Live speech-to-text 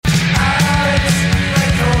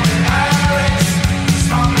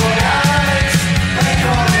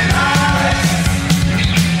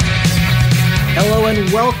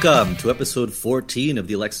Welcome to episode 14 of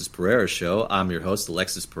the Alexis Pereira Show. I'm your host,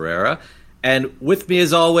 Alexis Pereira. And with me,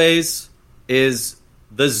 as always, is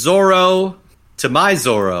the Zorro to my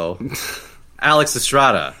Zorro, Alex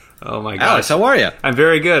Estrada. Oh my gosh. Alex, how are you? I'm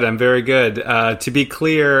very good. To be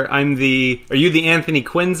clear, are you the Anthony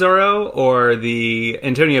Quinn Zorro or the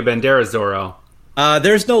Antonio Banderas Zorro?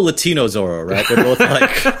 There's no Latino Zorro, right? They're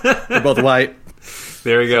both white.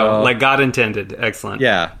 There we go. So, like God intended. Excellent.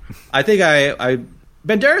 Yeah. I think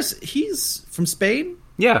Banderas, he's from Spain?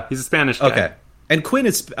 Yeah, he's a Spanish guy. Okay. And Quinn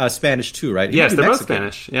is Spanish too, right? Yes, they're both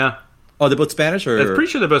Spanish, yeah. Oh, they're both Spanish? Or? I'm pretty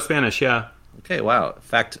sure they're both Spanish, yeah. Okay, wow.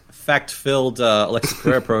 Fact-filled Alexis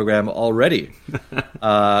Pereira program already.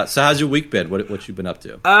 So how's your week been? What you been up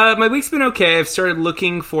to? My week's been okay. I've started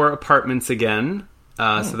looking for apartments again.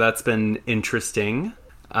 So that's been interesting.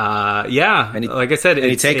 Yeah, like I said...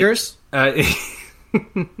 Any takers?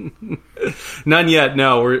 None yet.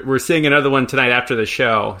 No, we're seeing another one tonight after the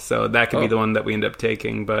show, so that could be the one that we end up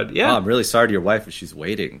taking. But yeah, I'm really sorry to your wife if she's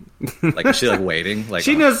waiting. Like, is she waiting? Like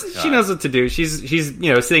she knows what to do. She's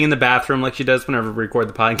sitting in the bathroom like she does whenever we record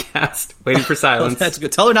the podcast, waiting for silence. That's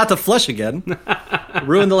good. Tell her not to flush again.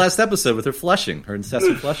 Ruined the last episode with her flushing, her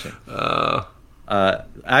incessant flushing. Last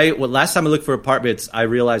time I looked for apartments, I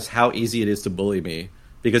realized how easy it is to bully me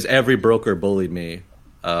because every broker bullied me.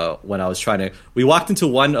 When I was trying to, we walked into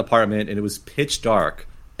one apartment and it was pitch dark,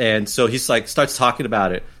 and so he's like starts talking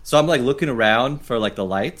about it. So I'm like looking around for like the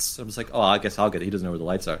lights. I'm just like, oh, I guess I'll get it. He doesn't know where the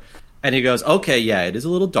lights are, and he goes, okay, yeah, it is a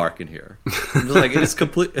little dark in here. I'm just like, it's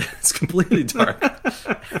completely dark.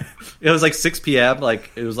 It was like 6 p.m.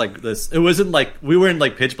 Like it was like this. It wasn't like we weren't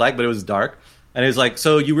like pitch black, but it was dark. And he was like,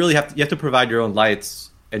 so you really have to provide your own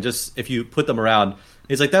lights, and just if you put them around,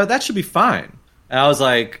 he's like that should be fine. And I was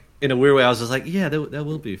like. In a weird way, I was just like, yeah, that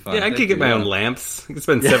will be fine. Yeah, I could get my own lamps. I could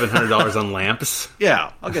spend $700 on lamps.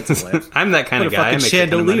 Yeah, I'll get some lamps. I'm that kind of guy. I make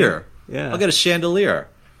chandelier. Yeah. I'll get a chandelier.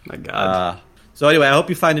 My God. So anyway, I hope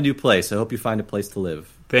you find a new place. I hope you find a place to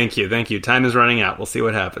live. Thank you. Time is running out. We'll see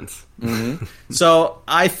what happens. Mm-hmm. So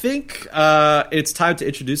I think it's time to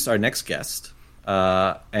introduce our next guest.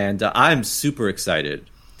 And I'm super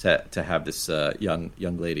excited to have this young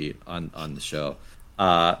lady on the show.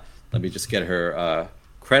 Let me just get her...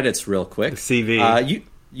 credits real quick. CV.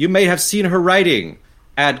 You may have seen her writing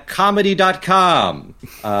at comedy.com.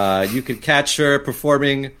 You could catch her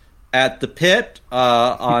performing at the Pit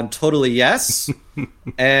on Totally Yes.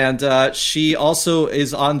 And she also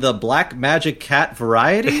is on the Black Magic Cat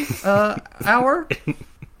Variety Hour.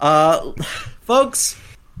 Folks,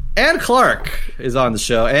 Ann Clark is on the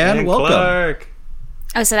show. Ann, welcome. Clark.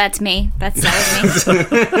 Oh, so that's me. That was me.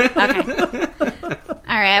 Okay.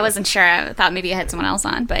 All right, I wasn't sure. I thought maybe you had someone else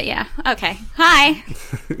on, but yeah. Okay. Hi.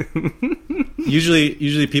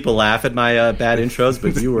 Usually people laugh at my bad intros,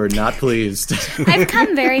 but you were not pleased. I've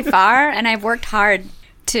come very far, and I've worked hard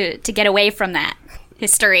to get away from that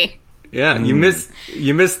history. Yeah, you missed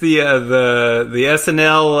the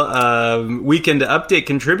SNL Weekend Update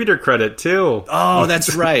contributor credit too. Oh,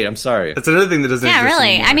 that's right. I'm sorry. That's another thing that doesn't. Yeah, exist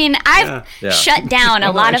really. anymore. I mean, I've shut down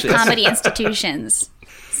a lot of comedy institutions.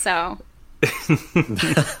 So.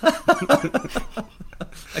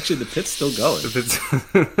 Actually, the Pit's still going. It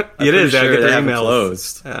is. Sure I get they their haven't emails.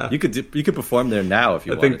 Closed. Yeah. You could perform there now if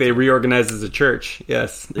you want. I think they reorganized as a church.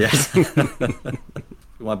 Yes. Yes. If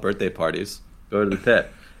you want birthday parties, go to the Pit.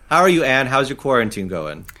 How are you, Anne? How's your quarantine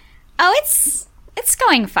going? Oh, it's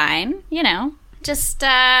going fine. You know, just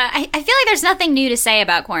I feel like there's nothing new to say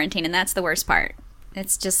about quarantine, and that's the worst part.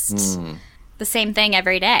 It's just the same thing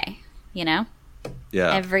every day. You know.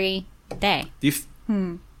 Yeah. Every day. Do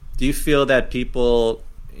you feel that people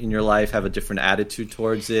in your life have a different attitude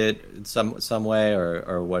towards it in some way,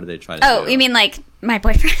 or what are they trying to do? Oh, you mean like my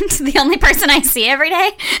boyfriend, the only person I see every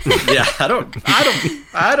day? Yeah, I don't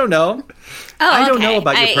know. Oh, I don't know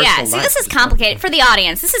about your personal life. Yeah, see, this is complicated for the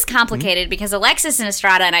audience. This is complicated because Alexis and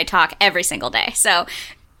Estrada and I talk every single day. So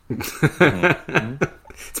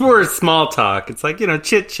it's more small talk. It's like,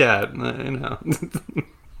 chit chat.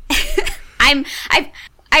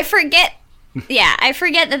 I forget. Yeah, I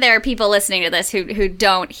forget that there are people listening to this who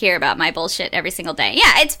don't hear about my bullshit every single day.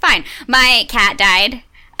 Yeah, it's fine. My cat died,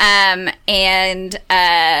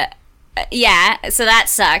 so that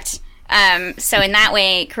sucked. So in that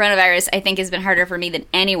way, coronavirus, I think, has been harder for me than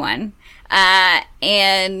anyone.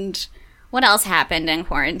 And what else happened in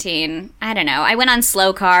quarantine? I don't know. I went on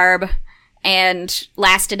slow carb and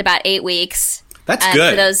lasted about 8 weeks. That's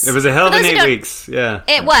good. It was a hell of an 8 weeks. Yeah.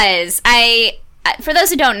 It was. For those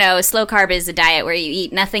who don't know, slow carb is a diet where you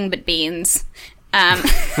eat nothing but beans.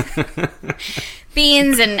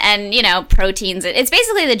 Beans and proteins. It's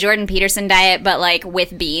basically the Jordan Peterson diet, but like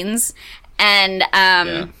with beans. and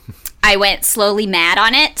I went slowly mad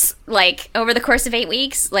on it, like, over the course of 8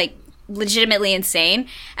 weeks, like, legitimately insane.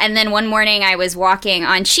 And then one morning I was walking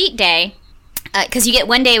on cheat day, because you get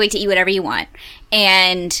 1 day a week to eat whatever you want.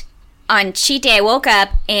 And on cheat day, I woke up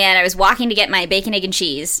and I was walking to get my bacon, egg, and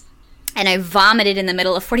cheese, and I vomited in the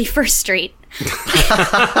middle of 41st Street. And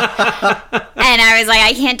I was like,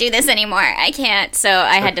 I can't do this anymore. I can't. So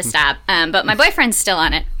I had to stop. But my boyfriend's still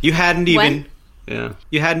on it. You hadn't even Yeah.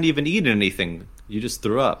 you hadn't even eaten anything. You just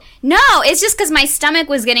threw up. No, it's just because my stomach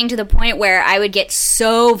was getting to the point where I would get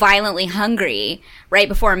so violently hungry right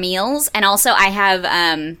before meals. And also I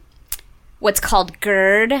have what's called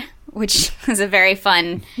GERD, which is a very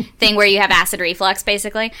fun thing where you have acid reflux,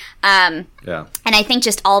 basically. Yeah. And I think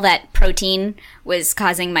just all that protein was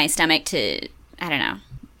causing my stomach to, I don't know,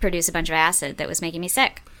 produce a bunch of acid that was making me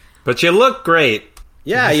sick. But you look great.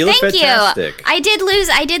 Yeah, you look Thank fantastic. you. I did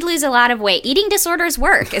lose a lot of weight. Eating disorders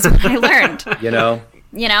work, is what I learned. You know?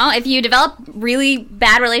 You know, if you develop really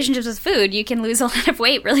bad relationships with food, you can lose a lot of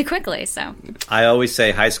weight really quickly. So I always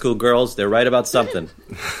say high school girls, they're right about something.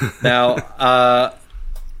 Now,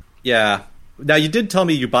 yeah. Now, you did tell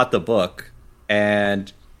me you bought the book,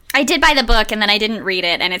 and I did buy the book, and then I didn't read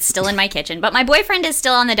it, and it's still in my kitchen. But my boyfriend is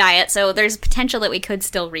still on the diet, so there's potential that we could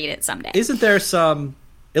still read it someday. isn't there some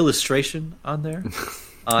illustration on there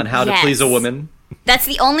on how to please a woman? That's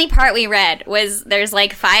the only part we read, was there's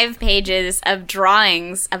like 5 pages of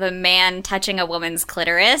drawings of a man touching a woman's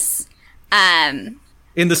clitoris. In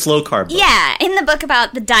the slow carb book. Yeah, in the book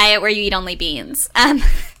about the diet where you eat only beans.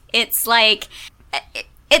 It's like,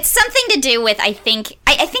 it's something to do with, I think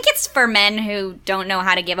it's for men who don't know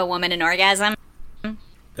how to give a woman an orgasm.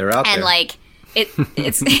 They're out And there. like, it's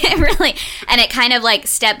it really, and it kind of like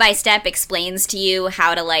step by step explains to you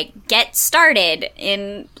how to like get started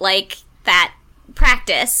in like that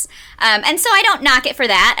practice. And so I don't knock it for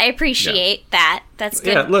that. I appreciate that. That's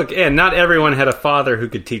good. Yeah, look, and not everyone had a father who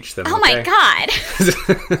could teach them. Oh my God.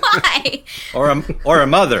 Why? or a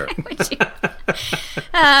mother. Would you?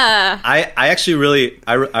 I actually really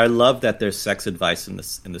I love that there's sex advice in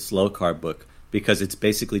the slow carb book, because it's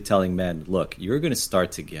basically telling men, look, you're going to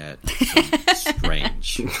start to get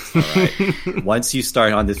strange. All right? Once you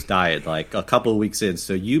start on this diet, like a couple of weeks in,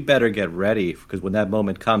 so you better get ready, because when that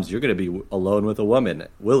moment comes, you're going to be alone with a woman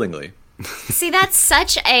willingly. See, that's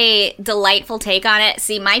such a delightful take on it.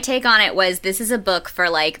 See, my take on it was, this is a book for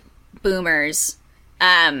like boomers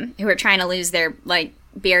who are trying to lose their like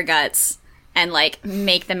beer guts and like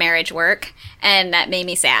make the marriage work, and that made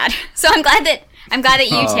me sad. So I'm glad that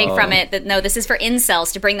you take from it that, no, this is for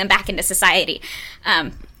incels to bring them back into society.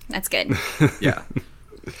 That's good. Yeah.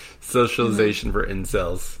 Socialization for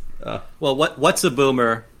incels. Well, what's a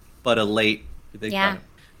boomer but a late? Yeah,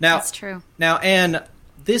 now that's true. Now, Anne,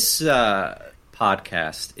 this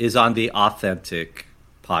podcast is on the Authentic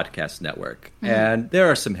Podcast Network, and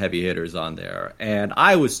there are some heavy hitters on there. And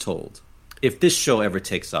I was told, if this show ever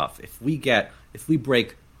takes off, if we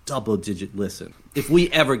break double-digit listen, if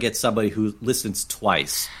we ever get somebody who listens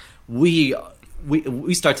twice, we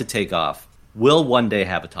start to take off, we'll one day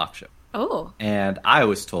have a talk show. Oh. And I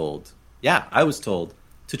was told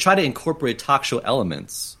to try to incorporate talk show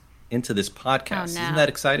elements into this podcast. Oh, no. Isn't that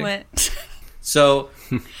exciting? What? So,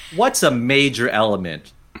 what's a major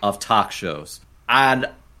element of talk shows? And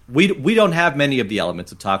we don't have many of the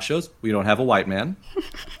elements of talk shows. We don't have a white man,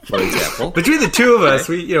 for example. Between the two of us,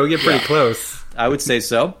 we get pretty close. I would say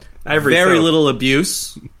so. Ivory Very soap. little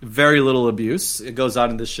abuse. Very little abuse. It goes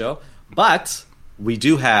on in this show. But we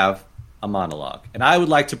do have a monologue. And I would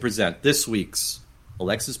like to present this week's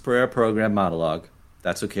Alexis Pereira program monologue.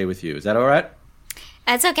 That's okay with you. Is that all right?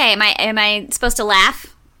 That's okay. Am I supposed to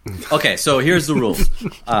laugh? Okay, so here's the rules.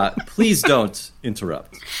 Please don't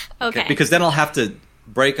interrupt. Okay. Because then I'll have to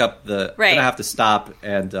break up the... Right. Then I have to stop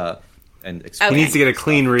and explain. He needs to get a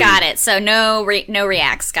clean read. Got it. So no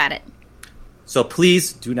reacts. Got it. So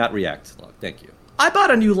please do not react. Thank you. I bought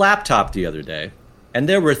a new laptop the other day, and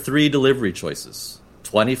there were 3 delivery choices.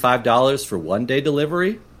 $25 for 1-day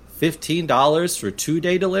delivery, $15 for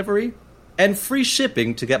 2-day delivery, and free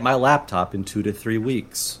shipping to get my laptop in 2 to 3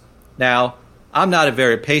 weeks. Now, I'm not a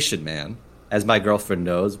very patient man, as my girlfriend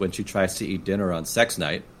knows when she tries to eat dinner on sex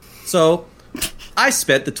night. So, I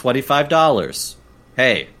spent the $25.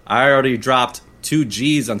 Hey, I already dropped 2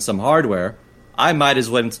 G's on some hardware. I might as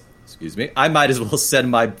well send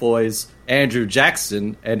my boys Andrew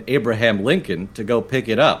Jackson and Abraham Lincoln to go pick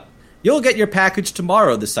it up. You'll get your package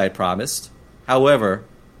tomorrow, the site promised. However,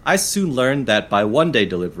 I soon learned that by 1-day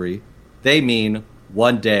delivery, they mean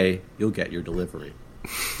 1 day you'll get your delivery.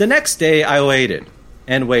 The next day, I waited,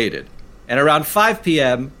 and around 5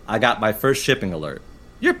 p.m., I got my first shipping alert.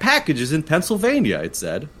 Your package is in Pennsylvania, it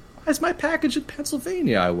said. Why is my package in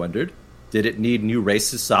Pennsylvania, I wondered. Did it need new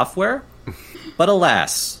racist software? But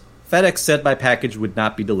alas, FedEx said my package would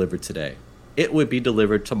not be delivered today. It would be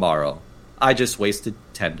delivered tomorrow. I just wasted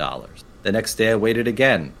 $10. The next day I waited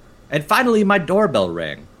again. And finally my doorbell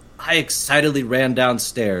rang. I excitedly ran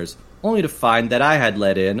downstairs, only to find that I had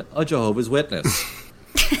let in a Jehovah's Witness.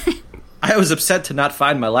 I was upset to not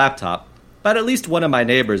find my laptop, but at least one of my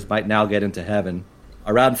neighbors might now get into heaven.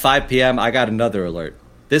 Around 5 p.m., I got another alert.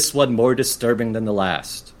 This one more disturbing than the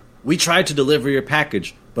last. We tried to deliver your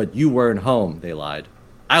package, but you weren't home, they lied.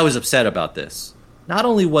 I was upset about this. Not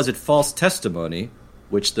only was it false testimony,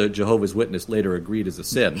 which the Jehovah's Witness later agreed is a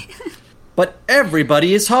sin, but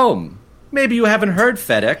everybody is home. Maybe you haven't heard,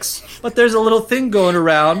 FedEx, but there's a little thing going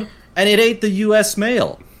around, and it ain't the U.S.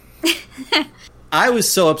 mail. I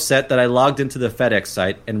was so upset that I logged into the FedEx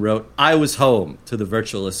site and wrote, I was home, to the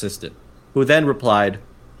virtual assistant, who then replied,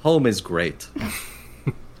 home is great.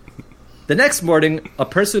 The next morning, a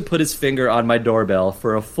person put his finger on my doorbell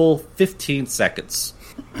for a full 15 seconds.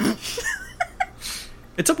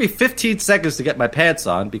 It took me 15 seconds to get my pants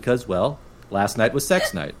on because, well, last night was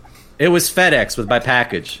sex night. It was FedEx with my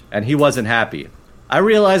package, and he wasn't happy. I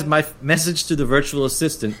realized my message to the virtual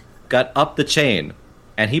assistant got up the chain,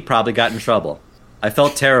 and he probably got in trouble. I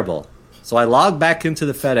felt terrible, so I logged back into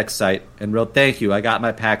the FedEx site and wrote, thank you, I got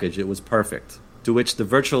my package, it was perfect. To which the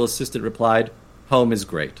virtual assistant replied, home is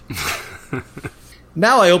great.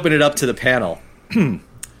 Now I open it up to the panel.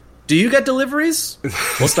 Do you get deliveries?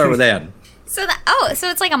 We'll start with Anne. So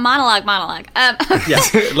it's like a monologue. Yeah.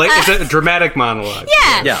 Like it's a dramatic monologue.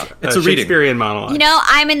 Yeah. It's a reading. Shakespearean monologue. You know,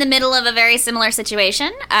 I'm in the middle of a very similar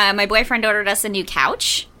situation. My boyfriend ordered us a new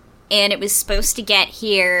couch, and it was supposed to get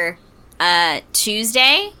here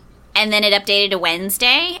Tuesday, and then it updated to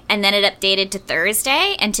Wednesday, and then it updated to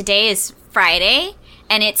Thursday, and today is Friday,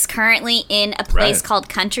 and it's currently in a place called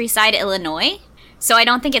Countryside, Illinois. So I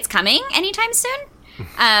don't think it's coming anytime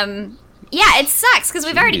soon. Yeah, it sucks because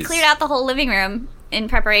we've already cleared out the whole living room in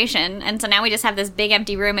preparation, and so now we just have this big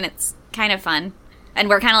empty room, and it's kind of fun. And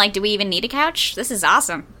we're kind of like, do we even need a couch? This is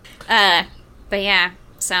awesome. But yeah,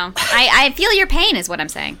 so I feel your pain is what I'm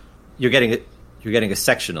saying. You're getting a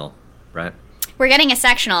sectional, right? We're getting a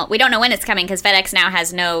sectional. We don't know when it's coming because FedEx now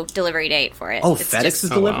has no delivery date for it. Oh, FedEx is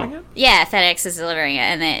delivering it? Yeah, FedEx is delivering it,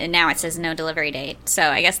 and now it says no delivery date. So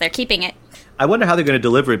I guess they're keeping it. I wonder how they're going to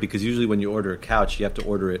deliver it, because usually when you order a couch, you have to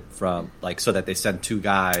order it from, like, so that they send two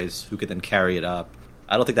guys who could then carry it up.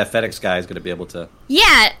 I don't think that FedEx guy is going to be able to.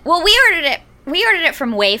 Yeah, well, we ordered it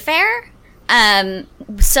from Wayfair.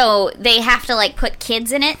 So they have to, like, put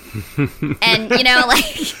kids in it. And, you know,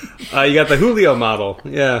 like... you got the Julio model.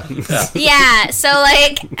 Yeah. Yeah, so,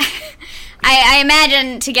 like, I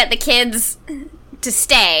imagine to get the kids to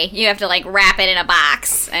stay, you have to, like, wrap it in a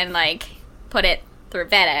box and, like, put it through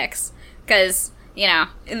FedEx. Because, you know,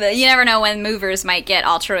 you never know when movers might get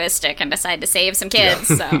altruistic and decide to save some kids,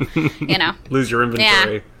 so, you know. Lose your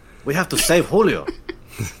inventory. Yeah. We have to save Julio.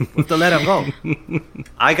 We have to let him go.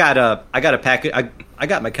 I got a package. I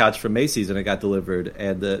got my couch from Macy's, and it got delivered,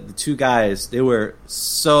 and the two guys, they were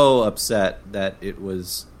so upset that it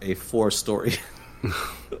was a 4-story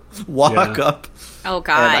walk up. Oh,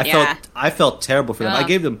 God, and I felt terrible for them.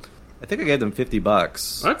 I think I gave them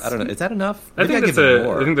 $50. I don't know. Is that enough? I think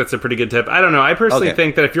that's a pretty good tip. I don't know. I personally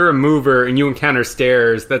think that if you're a mover and you encounter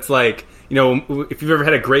stairs, that's like, you know, if you've ever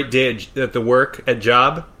had a great day at the work at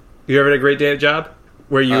job, you ever had a great day at job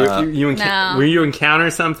where where you encounter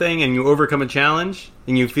something and you overcome a challenge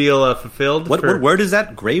and you feel fulfilled. What word is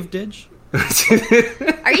that? Grave ditch?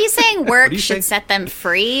 Are you saying work should set them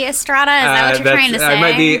free, Estrada? Is that what you're trying to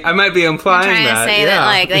say? I might be implying that. Say that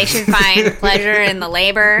like they should find pleasure in the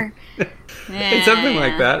labor. It's something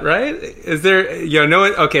like that, right? Is there, you know,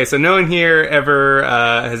 no one here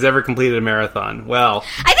has ever completed a marathon. Well,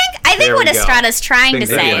 I think what Estrada's trying to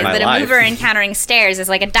say is that a mover life. Encountering stairs is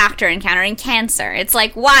like a doctor encountering cancer. It's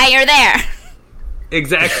like, why you're there?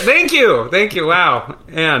 Exactly. Thank you. Wow.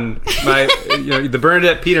 And the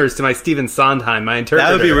Bernadette Peters to my Stephen Sondheim, my interpreter.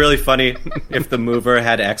 That would be really funny if the mover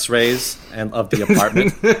had X-rays of the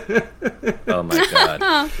apartment. Oh my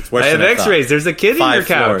God! It's worse I have than X-rays. There's a kid 5 in your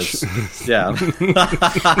couch. floors. Yeah.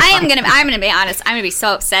 I'm gonna be honest. I'm gonna be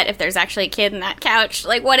so upset if there's actually a kid in that couch.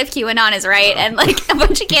 Like, what if QAnon is right and like a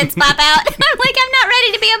bunch of kids pop out? And I'm like, I'm not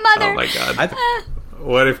ready to be a mother. Oh my God.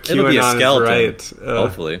 What if It'll be a QAnon is skeleton, right?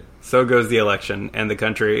 hopefully. So goes the election and the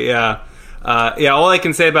country. Yeah. All I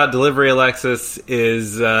can say about Delivery Alexis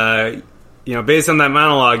is, based on that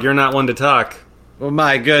monologue, you're not one to talk. Oh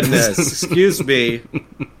my goodness. Excuse me.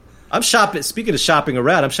 I'm shopping. Speaking of shopping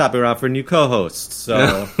around, I'm shopping around for new co-hosts.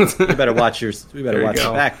 So you better watch your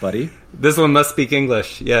back, buddy. This one must speak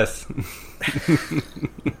English. Yes.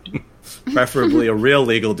 Preferably a real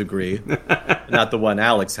legal degree, not the one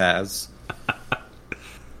Alex has.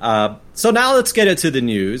 So now let's get into the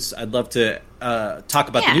news. I'd love to talk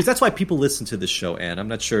about the news. That's why people listen to this show, Anne. I'm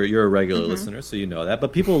not sure you're a regular listener, so you know that.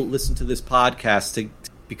 But people listen to this podcast to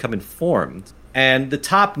become informed. And the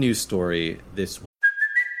top news story this week.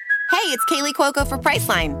 Hey, it's Kaylee Cuoco for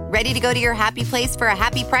Priceline. Ready to go to your happy place for a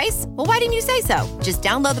happy price? Well, why didn't you say so? Just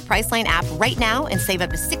download the Priceline app right now and save up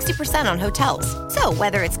to 60% on hotels. So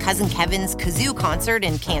whether it's Cousin Kevin's Kazoo Concert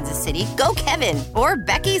in Kansas City, go Kevin, or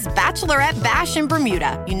Becky's Bachelorette Bash in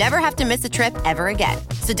Bermuda, you never have to miss a trip ever again.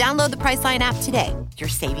 So download the Priceline app today. Your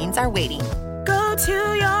savings are waiting. Go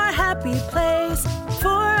to your happy place for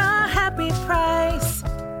a happy price.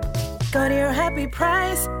 Go to your happy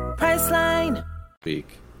price, Priceline. Week.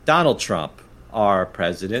 Donald Trump, our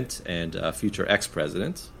president and future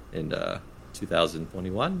ex-president in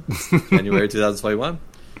 2021, January 2021.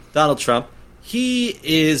 Donald Trump, he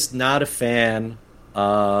is not a fan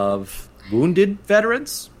of wounded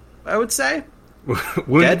veterans, I would say.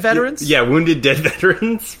 Dead veterans? Yeah, wounded dead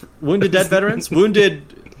veterans. Wounded dead veterans? Wounded,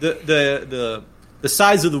 the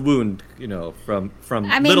size of the wound, you know, from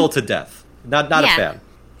little to death. Not a fan.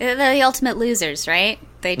 They're the ultimate losers, right?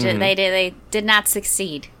 They did not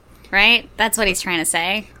succeed, right? That's what he's trying to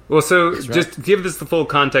say. Well, so just to give this the full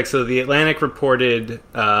context, so the Atlantic reported...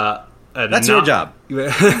 That's your job.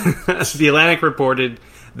 The Atlantic reported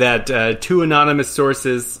that two anonymous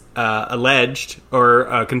sources alleged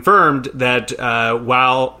or confirmed that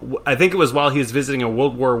while he was visiting a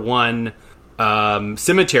World War I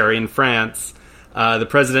cemetery in France, the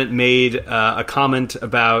president made a comment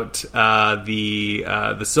about the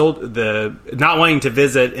not wanting to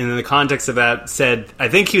visit, and in the context of that said, I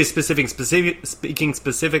think he was speaking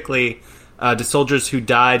specifically to soldiers who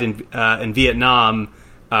died in Vietnam,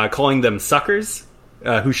 calling them suckers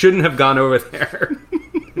who shouldn't have gone over there.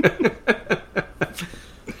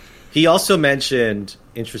 He also mentioned,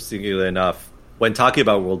 interestingly enough, when talking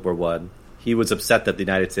about World War I, he was upset that the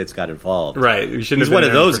United States got involved. Right. He's one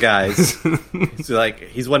of those guys.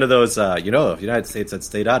 He's one of those, if the United States had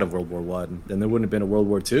stayed out of World War I, then there wouldn't have been a World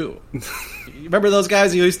War II. You remember those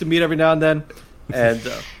guys you used to meet every now and then? And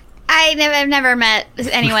I've never met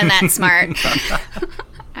anyone that smart.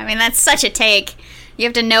 I mean, that's such a take. You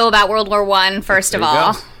have to know about World War I, first of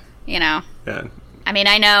all. You know. Yeah. I mean,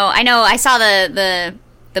 I know. I saw the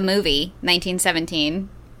movie, 1917.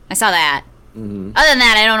 I saw that. Mm-hmm. Other than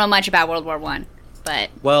that, I don't know much about World War I. But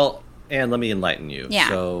well, Anne, let me enlighten you. Yeah.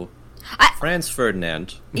 So, Franz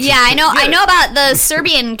Ferdinand. Yeah, I know. I know about the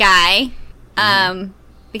Serbian guy,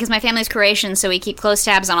 because my family's Croatian, so we keep close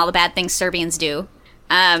tabs on all the bad things Serbians do.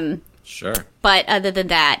 Sure. But other than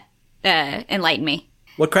that, enlighten me.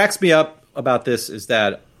 What cracks me up about this is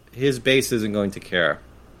that his base isn't going to care.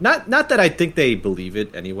 Not that I think they believe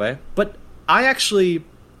it anyway, but I actually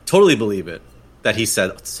totally believe it that he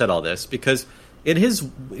said all this, because in his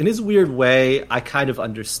weird way, I kind of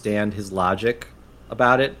understand his logic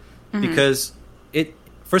about it, because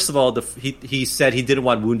first of all, he said he didn't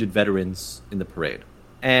want wounded veterans in the parade,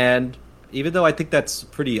 and even though I think that's a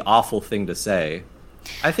pretty awful thing to say,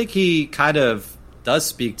 I think he kind of does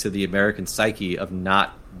speak to the American psyche of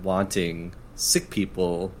not wanting sick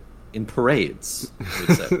people in parades. I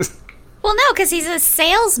would say. Well, no, because he's a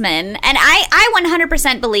salesman, and I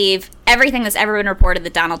 100% believe everything that's ever been reported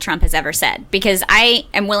that Donald Trump has ever said, because I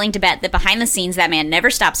am willing to bet that behind the scenes that man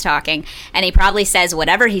never stops talking, and he probably says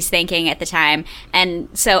whatever he's thinking at the time, and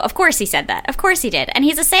so of course he said that. Of course he did. And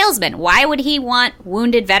he's a salesman. Why would he want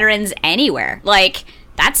wounded veterans anywhere? Like,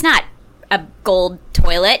 that's not a gold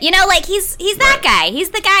toilet, he's that guy.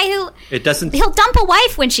 He's the guy who he'll dump a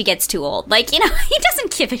wife when she gets too old. He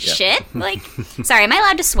doesn't give a shit. Sorry, am I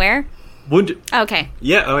allowed to swear? Wounded. Okay.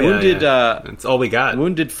 Yeah. Oh, yeah. Wounded. That's all we got.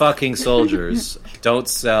 Wounded fucking soldiers don't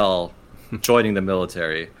sell joining the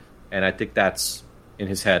military, and I think that's in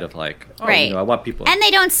his head of right. I want people, and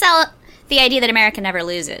they don't sell the idea that America never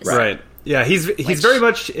loses. Right. Yeah. He's very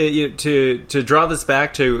much to draw this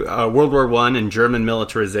back to World War I and German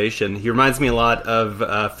militarization. He reminds me a lot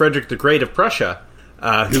of Frederick the Great of Prussia.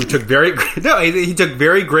 Who took he took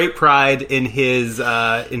very great pride in his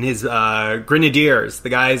grenadiers, the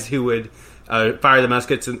guys who would fire the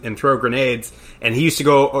muskets and throw grenades, and he used to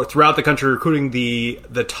go throughout the country recruiting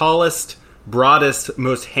the tallest, broadest,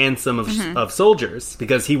 most handsome of soldiers,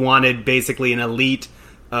 because he wanted basically an elite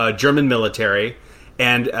German military.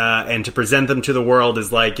 and to present them to the world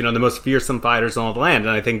as like, you know, the most fearsome fighters in all the land.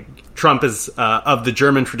 And I think Trump is of the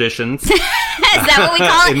German traditions. Is that what we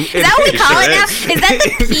call it? Is that what we call it now? Is that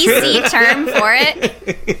the PC term for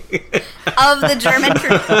it? Of the German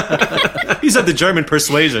tradition. He's of the German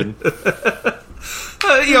persuasion.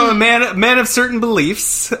 You know, a man of certain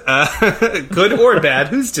beliefs, good or bad,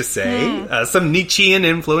 who's to say? Some Nietzschean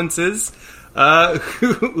influences,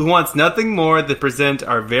 who wants nothing more than present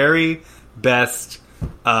our very best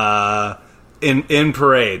in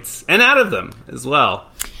parades and out of them as well.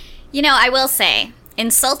 You know, I will say,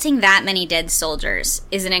 insulting that many dead soldiers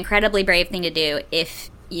is an incredibly brave thing to do if,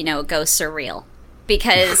 you know, ghosts are real.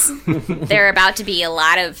 Because there are about to be a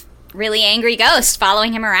lot of really angry ghosts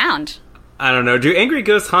following him around. I don't know. Do angry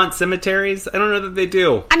ghosts haunt cemeteries? I don't know that they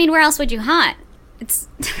do. I mean, where else would you haunt? It's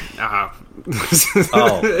can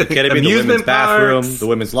it be the women's bathroom, the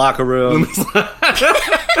women's locker room? I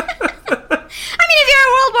mean, if you're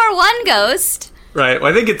a World War I ghost, right?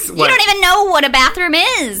 Well, I think it's you don't even know what a bathroom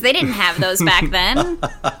is. They didn't have those back then.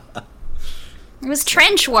 It was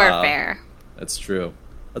trench warfare. That's true.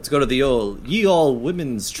 Let's go to the ye olde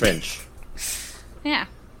women's trench. Yeah.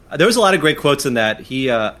 There was a lot of great quotes in that.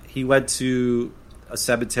 He went to a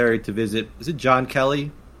cemetery to visit. Is it John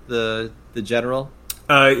Kelly, the general?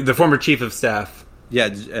 The former chief of staff.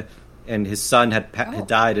 Yeah, and his son had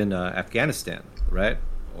died in Afghanistan, right?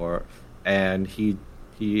 And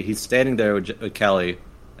he's standing there with Kelly,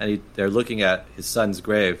 and they're looking at his son's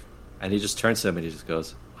grave, and he just turns to him and he just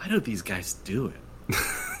goes, "Why do these guys do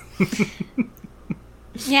it?"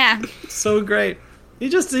 Yeah. So great. He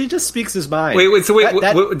just speaks his mind. Wait. Was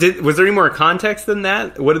there any more context than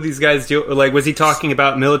that? What did these guys do? Like, was he talking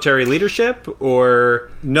about military leadership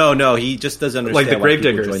or no? He just doesn't understand. Like the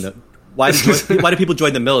gravediggers. Why do people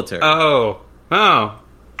join the military? Oh.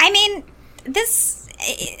 I mean,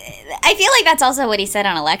 I feel like that's also what he said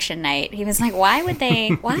on election night. He was like, "Why would they?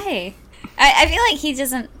 Why?" I feel like he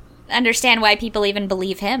doesn't understand why people even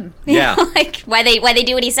believe him. Yeah. Like why they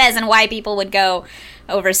do what he says and why people would go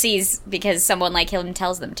overseas because someone like him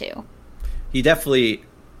tells them to. He definitely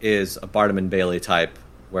is a Barnum and Bailey type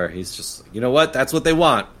where he's just, you know what, that's what they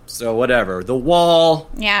want, so whatever. The wall.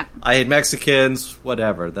 Yeah. I hate Mexicans.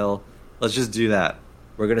 Whatever. Let's just do that.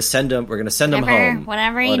 We're gonna send them home.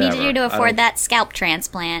 Whatever you need to do to afford that scalp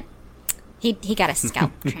transplant. He got a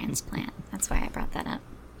scalp transplant. That's why I brought that up.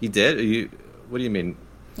 He did. What do you mean?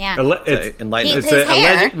 Yeah. Enlighten. His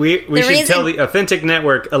hair. We should tell the Authentic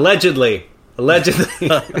Network allegedly.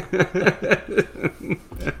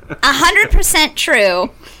 100%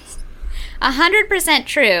 true. 100%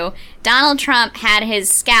 true. Donald Trump had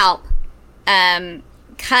his scalp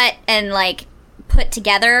cut and like put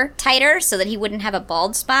together tighter so that he wouldn't have a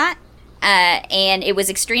bald spot. And it was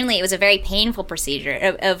a very painful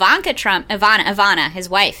procedure. Ivana,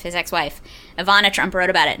 his ex-wife, Ivana Trump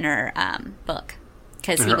wrote about it in her book.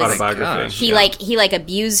 Because he was, autobiography. He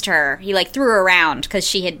abused her. He threw her around because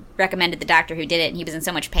she had recommended the doctor who did it, and he was in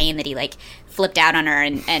so much pain that he flipped out on her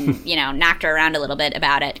and knocked her around a little bit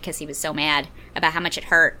about it because he was so mad about how much it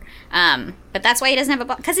hurt. But that's why he doesn't have a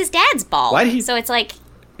bald, because his dad's bald. Why did he? So it's like,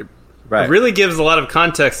 right. It really gives a lot of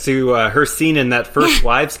context to her scene in that First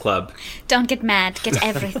Wives Club. Don't get mad, get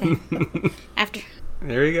everything. After.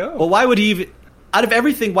 There you go. Well, why would he even? Out of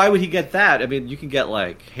everything, why would he get that? I mean, you can get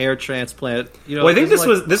hair transplant. Well, I think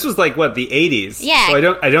this was like what, the 80s. Yeah.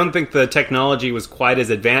 So I don't think the technology was quite as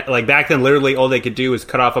advanced. Like back then, literally all they could do was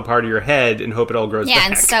cut off a part of your head and hope it all grows back. Yeah,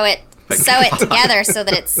 and sew it together so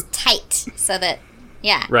that it's tight. So that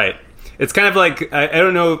right. It's kind of like I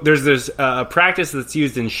don't know. There's a practice that's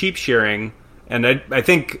used in sheep shearing. And I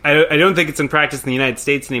don't think it's in practice in the United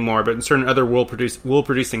States anymore, but in certain other wool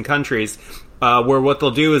producing countries, where what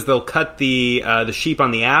they'll do is they'll cut the sheep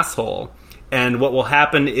on the asshole, and what will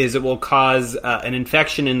happen is it will cause an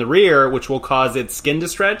infection in the rear, which will cause its skin to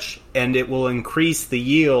stretch, and it will increase the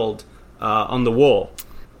yield on the wool.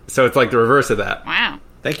 So it's like the reverse of that. Wow!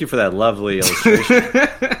 Thank you for that lovely illustration.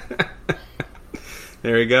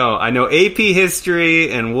 There you go. I know AP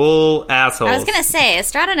history and wool assholes. I was going to say,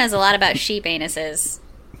 Estrada knows a lot about sheep anuses.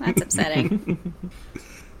 That's upsetting.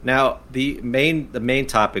 Now, the main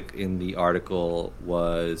topic in the article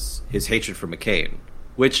was his hatred for McCain,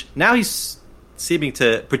 which now he's seeming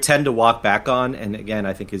to pretend to walk back on, and again,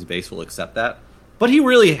 I think his base will accept that. But he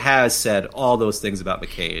really has said all those things about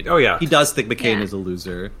McCain. Oh, yeah. He does think McCain is a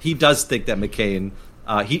loser. He does think that McCain...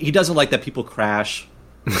 he doesn't like that people crash.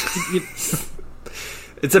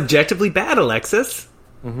 It's objectively bad, Alexis.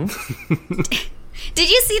 Mm-hmm. Did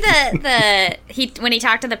you see when he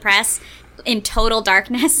talked to the press in total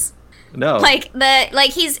darkness? No.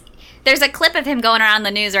 He's There's a clip of him going around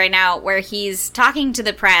the news right now where he's talking to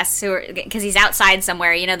the press, because he's outside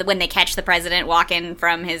somewhere. You know, when they catch the president walking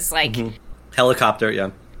from his helicopter, yeah,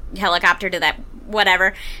 helicopter to that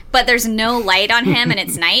whatever. But there's no light on him, and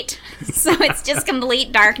it's night, so it's just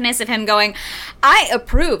complete darkness of him going, "I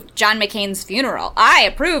approved John McCain's funeral. I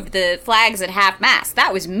approved the flags at half-mast.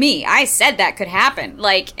 That was me. I said that could happen."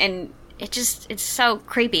 And it's so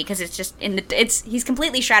creepy because it's just he's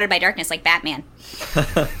completely shrouded by darkness like Batman.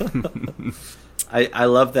 I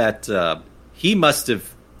love that it must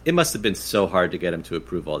have been so hard to get him to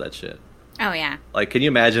approve all that shit. Oh yeah. Like, can you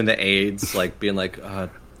imagine the aides being like,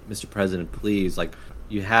 Mr. President, please,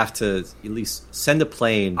 you have to at least send a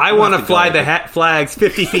plane. I want to fly the flags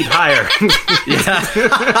 50 feet higher.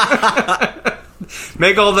 Yeah.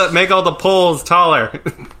 Make all the poles taller.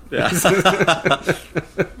 Yeah.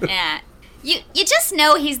 Yeah. You just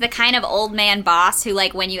know he's the kind of old man boss who,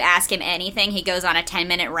 when you ask him anything, he goes on a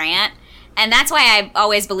 10-minute rant. And that's why I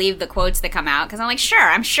always believe the quotes that come out, because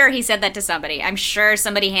I'm sure he said that to somebody. I'm sure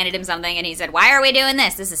somebody handed him something and he said, "Why are we doing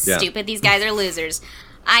this? This is stupid. These guys are losers.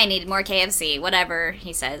 I need more KFC," whatever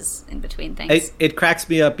he says in between things. It cracks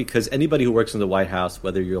me up because anybody who works in the White House,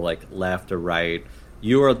 whether you're left or right,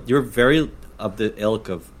 you're very of the ilk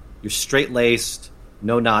of, you're straight-laced,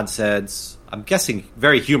 no nonsense. I'm guessing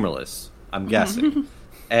very humorless. I'm guessing.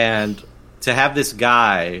 And to have this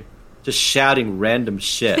guy just shouting random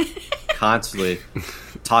shit constantly,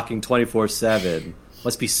 talking 24/7,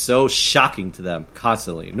 must be so shocking to them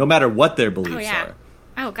constantly, no matter what their beliefs are.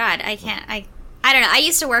 Oh, God, I can't. I don't know. I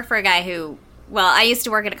used to work for a guy who... Well, I used to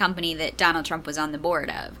work at a company that Donald Trump was on the board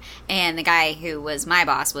of. And the guy who was my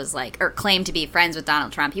boss was or claimed to be friends with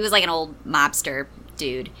Donald Trump. He was like an old mobster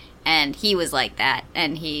dude. And he was like that.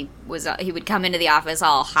 And he would come into the office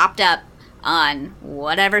all hopped up on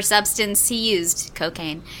whatever substance he used,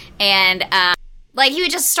 cocaine. And, he would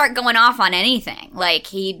just start going off on anything.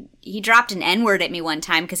 He dropped an N-word at me one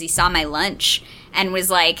time because he saw my lunch and was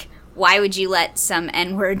like, "Why would you let some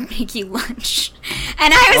N-word make you lunch?"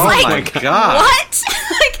 And I was oh my God. What?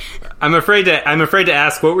 I'm afraid to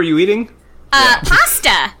ask, what were you eating?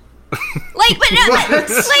 Pasta. But no,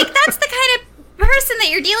 that's the kind of person that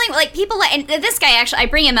you're dealing with. People and this guy, actually, I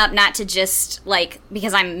bring him up not to just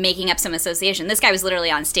because I'm making up some association. This guy was literally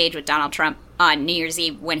on stage with Donald Trump on New Year's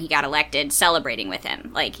Eve when he got elected, celebrating with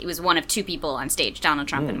him. He was one of two people on stage, Donald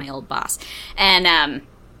Trump and my old boss. And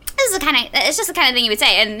it's just the kind of thing he would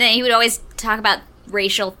say. And then he would always talk about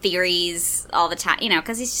racial theories all the time,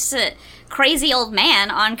 because he's just a crazy old man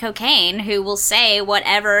on cocaine who will say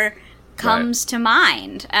whatever comes to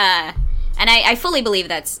mind. And I fully believe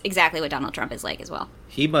that's exactly what Donald Trump is like as well.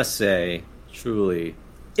 He must say, truly,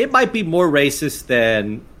 it might be more racist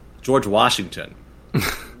than George Washington.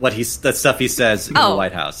 The stuff he says in the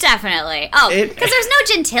White House. Definitely. Because there's no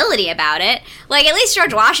gentility about it. At least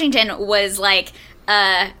George Washington was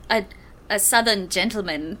a Southern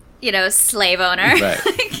gentleman, slave owner.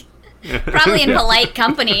 Right. Probably in polite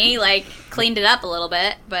company, cleaned it up a little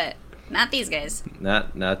bit, but not these guys.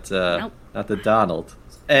 Not Nope. not the Donald.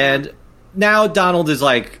 And now Donald is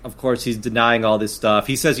of course he's denying all this stuff.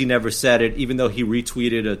 He says he never said it, even though he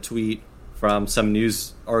retweeted a tweet from some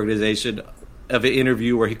news organization of an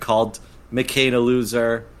interview where he called McCain a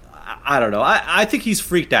loser. I don't know. I think he's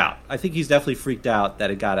freaked out. I think he's definitely freaked out that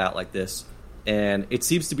it got out like this. And it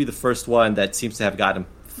seems to be the first one that seems to have gotten him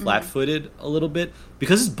flat-footed a little bit.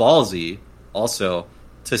 Because it's ballsy, also,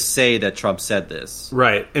 to say that Trump said this.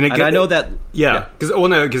 Right. And I know that... Yeah.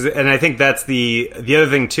 And I think that's the other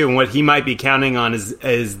thing, too. And what he might be counting on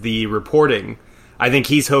is the reporting. I think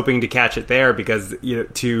he's hoping to catch it there because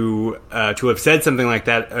to have said something like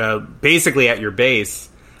that, basically at your base...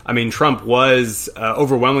 I mean, Trump was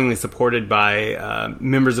overwhelmingly supported by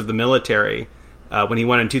members of the military when he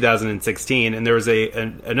won in 2016. And there was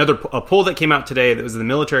another poll that came out today that was in the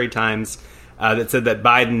Military Times that said that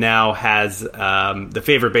Biden now has the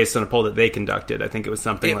favor based on a poll that they conducted. I think it was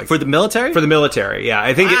something like... For the military? For the military, yeah.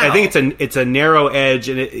 I think it's a narrow edge.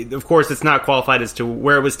 And of course, it's not qualified as to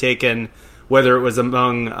where it was taken, whether it was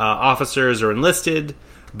among officers or enlisted.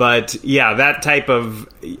 But yeah, that type of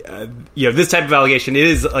this type of allegation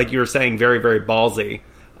is, like you were saying, very, very ballsy,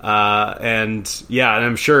 and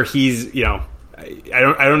I'm sure he's I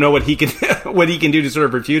don't know what he can do to sort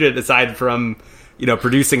of refute it aside from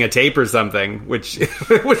producing a tape or something, which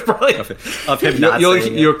probably of him not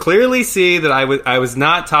saying you'll clearly see that I was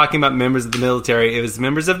not talking about members of the military. It was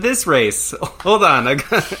members of this race. Hold on, I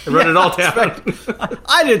wrote it all down. Right.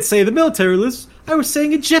 I didn't say the military losers. I was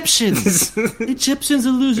saying Egyptians. Egyptians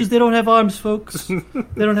are losers. They don't have arms, folks. They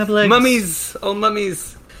don't have legs. Mummies. Oh,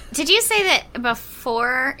 mummies. Did you say that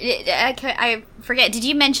before? I forget. Did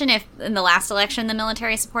you mention if in the last election the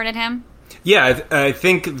military supported him? Yeah, I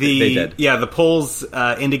think They did. the polls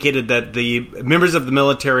indicated that the members of the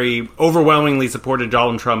military overwhelmingly supported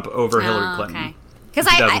Donald Trump over Hillary Clinton. Okay. Because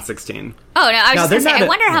 2016. I wonder No, how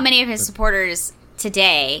they're many of his supporters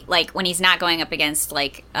today, like when he's not going up against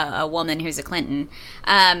like a woman who's a Clinton,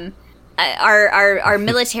 are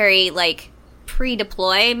military like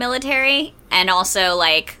pre-deploy military and also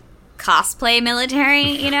like cosplay military,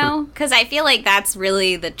 you know? Because I feel like that's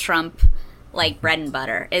really the Trump like bread and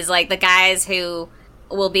butter is like the guys who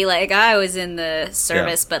will be like, I was in the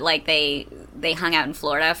service, but like they hung out in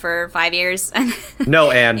Florida for 5 years.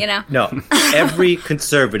 No, and You know? no, every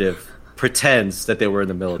conservative pretends that they were in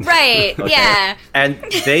the military. Right, Okay? yeah. And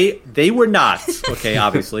they were not, okay,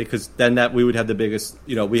 obviously, because then that we would have the biggest,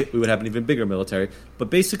 we would have an even bigger military. But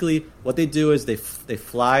basically, what they do is they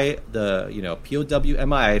fly the, POW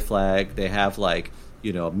MIA flag. They have, like,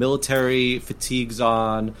 military fatigues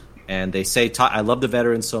on, and they say, I love the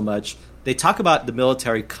veterans so much. They talk about the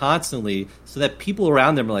military constantly so that people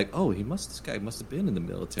around them are like, oh, this guy must have been in the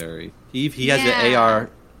military. He has an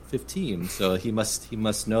AR-15, so he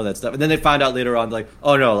must know that stuff. And then they find out later on, like,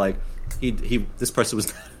 oh no, like this person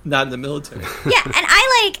was not in the military. Yeah, and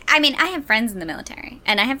I have friends in the military,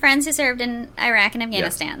 and I have friends who served in Iraq and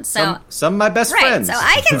Afghanistan. Yeah. So some of my best friends. So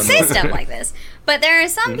I can say stuff like this. But there are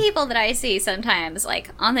some people that I see sometimes, like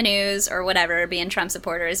on the news or whatever, being Trump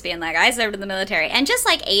supporters, being like, I served in the military, and just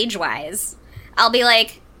like age-wise, I'll be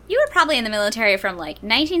like, you were probably in the military from like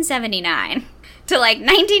 1979 to like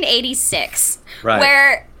 1986, Right.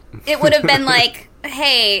 where it would have been like,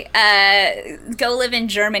 hey, go live in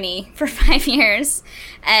Germany for 5 years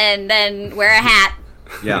and then wear a hat.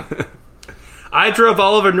 Yeah. I drove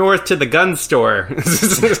all over north to the gun store.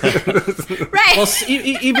 Right. Well,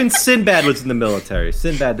 even Sinbad was in the military.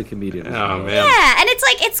 Sinbad the comedian. Was in the Oh, military. man. Yeah, and it's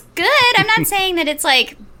like, it's good. I'm not saying that it's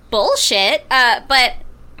like bullshit, but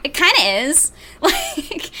it kind of is.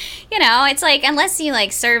 Like, it's like, unless you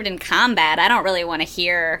like served in combat, I don't really want to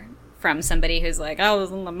hear from somebody who's like, I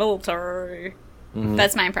was in the military. Mm-hmm.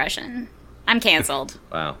 That's my impression. I'm canceled.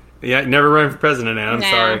 Wow. Yeah, never run for president, Ann. I'm No.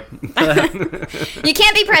 sorry. You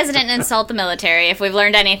can't be president and insult the military if we've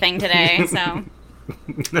learned anything today, so.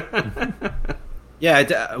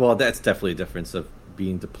 Yeah, well, that's definitely a difference of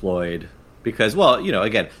being deployed. Because, well,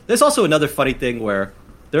 again, there's also another funny thing where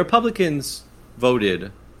the Republicans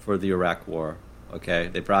voted for the Iraq War, okay?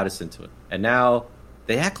 They brought us into it. And now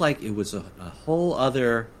they act like it was a whole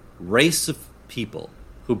other race of people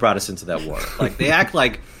who brought us into that war. Like, they act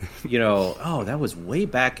like, oh, that was way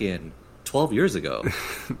back in 12 years ago.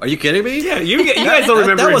 Are you kidding me? Yeah, you guys don't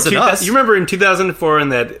remember. That wasn't us. You remember in 2004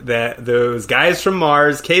 and that those guys from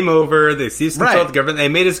Mars came over, they ceased to consult the government, they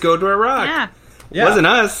made us go to Iraq. Yeah. Yeah. Wasn't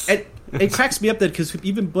us. It cracks me up that because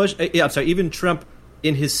even Trump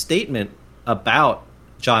in his statement about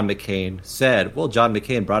John McCain said, well, John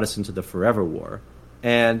McCain brought us into the forever war.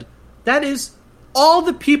 And that is all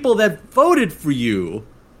the people that voted for you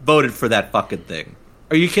voted for that fucking thing.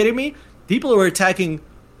 Are you kidding me? People were attacking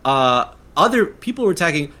other people were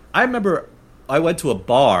attacking. I remember I went to a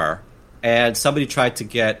bar and somebody tried to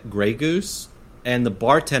get Grey Goose, and the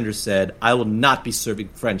bartender said, I will not be serving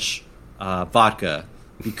French vodka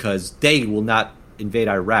because they will not invade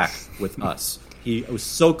Iraq with us. It was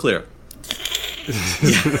so clear.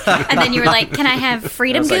 And then you were like, can I have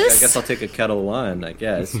Freedom I was like, Goose? I guess I'll take a kettle of wine, I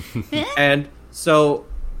guess. And so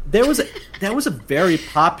that was a very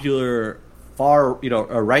popular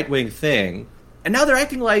a right wing thing, and now they're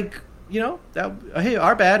acting like hey,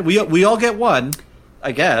 our bad. We all get one,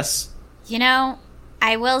 I guess.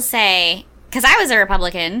 I will say, because I was a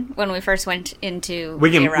Republican when we first went into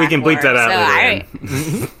We can bleep that out later.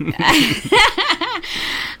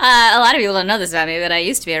 A lot of people don't know this about me, but I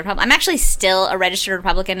used to be a Republican. I'm actually still a registered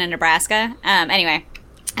Republican in Nebraska. Anyway,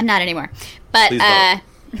 I'm not anymore. But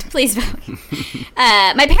please vote.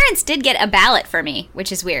 My parents did get a ballot for me,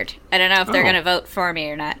 which is weird. I don't know if they're going to vote for me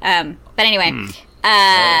or not. But anyway,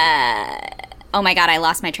 oh my God, I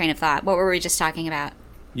lost my train of thought. What were we just talking about?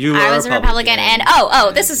 I was a Republican, and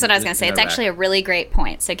this is what I was going to say. It's actually a really great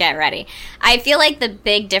point, so get ready. I feel like the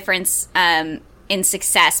big difference in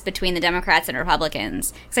success between the Democrats and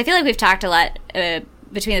Republicans, because I feel like we've talked a lot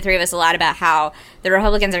between the three of us a lot about how the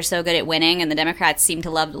Republicans are so good at winning and the Democrats seem to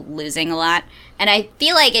love losing a lot. And I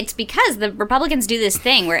feel like it's because the Republicans do this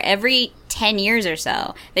thing where every 10 years or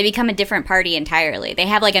so, they become a different party entirely. They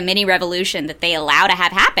have like a mini revolution that they allow to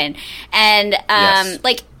have happen. And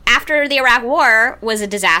like after the Iraq War was a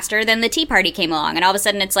disaster, then the Tea Party came along, and all of a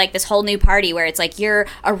sudden it's like this whole new party where it's like you're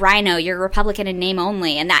a rhino, you're a Republican in name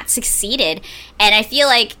only, and that succeeded. And I feel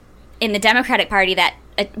like in the Democratic Party that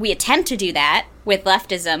we attempt to do that with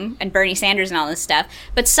leftism and Bernie Sanders and all this stuff,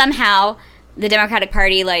 but somehow the Democratic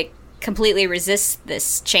Party like completely resists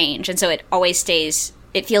this change, and so it always stays.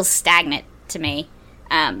 It feels stagnant to me.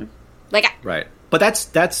 Right, but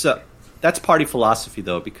that's party philosophy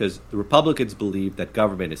though, because the Republicans believe that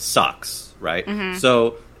government sucks, right? Mm-hmm.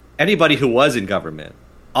 So anybody who was in government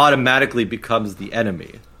automatically becomes the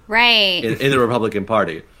enemy, right? In the Republican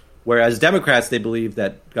Party. Whereas Democrats, they believe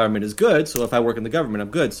that government is good, so if I work in the government,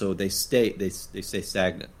 I'm good. So they stay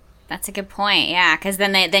stagnant. That's a good point, yeah, because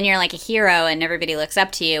then you're like a hero and everybody looks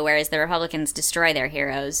up to you, whereas the Republicans destroy their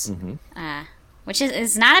heroes, which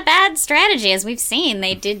is not a bad strategy, as we've seen.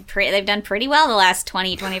 They've done pretty well the last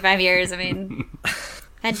 20, 25 years. I mean,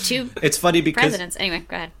 had two it's funny because presidents. Anyway,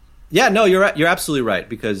 go ahead. Yeah, no, you're absolutely right,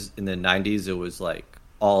 because in the 90s it was like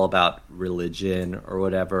all about religion or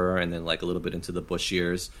whatever, and then like a little bit into the Bush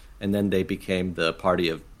years. And then they became the party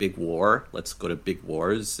of big war. Let's go to big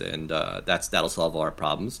wars, and that'll solve all our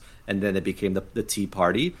problems. And then it became the Tea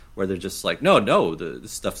Party, where they're just like, no, the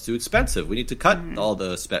stuff's too expensive. We need to cut all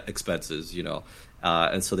the expenses,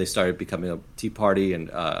 And so they started becoming a Tea Party, and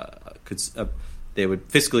they were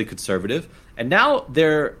fiscally conservative. And now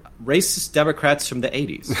they're racist Democrats from the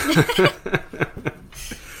 80s.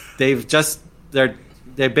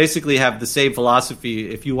 They basically have the same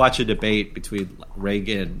philosophy. If you watch a debate between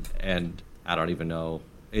Reagan and I don't even know,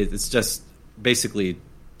 it's just basically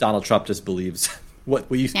Donald Trump just believes what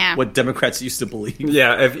Democrats used to believe.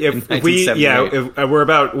 Yeah, if we're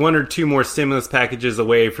about one or two more stimulus packages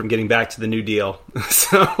away from getting back to the New Deal.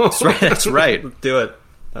 So that's right. Let's do it.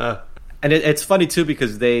 And it's funny too,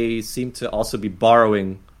 because they seem to also be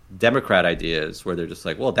borrowing Democrat ideas, where they're just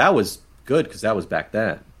like, well, that was good because that was back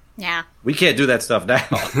then. Yeah, we can't do that stuff now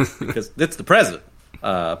because it's the president.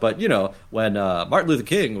 But when Martin Luther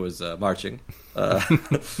King was marching,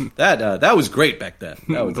 that was great back then.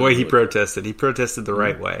 That was the way he protested. He protested the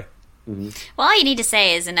right way. Mm-hmm. Well, all you need to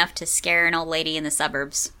say is enough to scare an old lady in the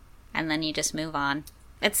suburbs, and then you just move on.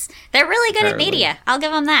 They're really good at media. I'll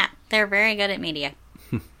give them that. They're very good at media.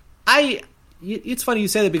 It's funny you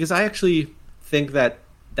say that, because I actually think that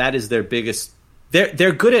is their biggest.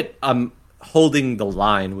 They're good at holding the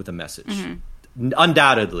line with a message. Mm-hmm.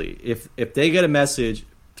 Undoubtedly, if they get a message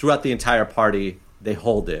throughout the entire party, they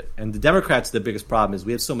hold it. And the Democrats, the biggest problem is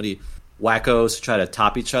we have so many wackos who try to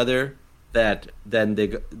top each other that then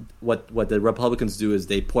what the Republicans do is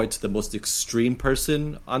they point to the most extreme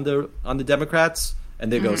person on the Democrats,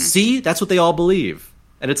 and they go, see, that's what they all believe.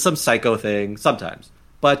 And it's some psycho thing sometimes.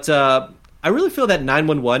 But I really feel that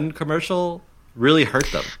 911 commercial really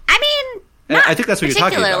hurt them. I mean, I think that's what you're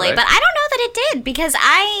talking about, right? But I don't know that it did, because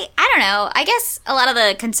I don't know. I guess a lot of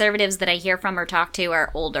the conservatives that I hear from or talk to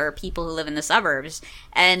are older people who live in the suburbs.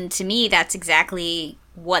 And to me, that's exactly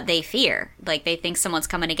what they fear. Like, they think someone's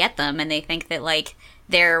coming to get them, and they think that, like,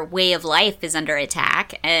 their way of life is under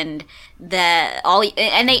attack, and they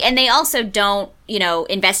also don't,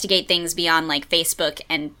 investigate things beyond like Facebook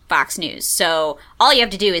and Fox News. So all you have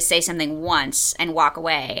to do is say something once and walk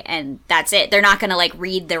away, and that's it. They're not going to like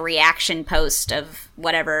read the reaction post of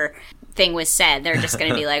whatever thing was said. They're just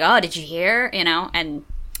going to be like, "Oh, did you hear?" And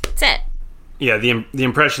that's it. Yeah, the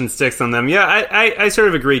impression sticks on them. Yeah, I sort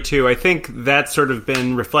of agree too. I think that's sort of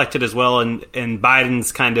been reflected as well in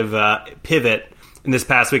Biden's kind of pivot in this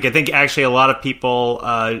past week. I think actually a lot of people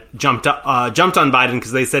jumped on Biden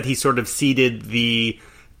because they said he sort of ceded there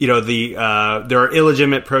are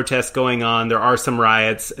illegitimate protests going on. There are some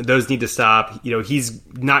riots. Those need to stop. He's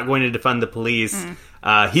not going to defund the police.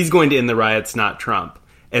 He's going to end the riots, not Trump.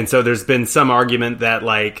 And so there's been some argument that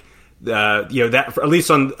that at least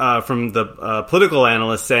from the political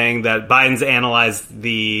analysts saying that Biden's analyzed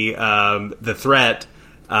the threat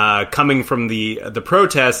coming from the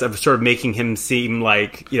protests of sort of making him seem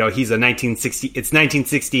like he's a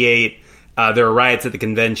 1968. There are riots at the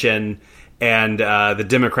convention, and the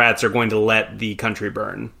Democrats are going to let the country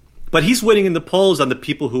burn. But he's winning in the polls on the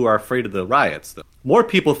people who are afraid of the riots, though. More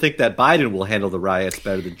people think that Biden will handle the riots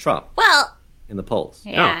better than Trump. Well, in the polls.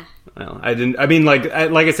 Yeah. Oh, well, I didn't. I mean, like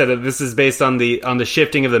I said, this is based on the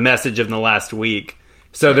shifting of the message in the last week.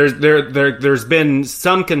 So there's been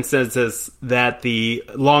some consensus that the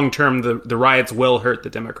long term the riots will hurt the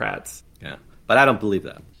Democrats. Yeah, but I don't believe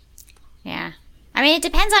that. Yeah, I mean, it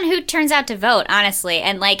depends on who turns out to vote, honestly.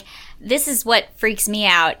 And like, this is what freaks me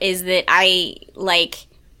out is that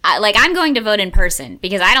I'm going to vote in person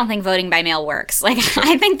because I don't think voting by mail works. Like,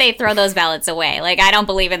 I think they throw those ballots away. Like, I don't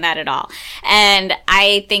believe in that at all. And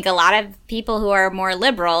I think a lot of people who are more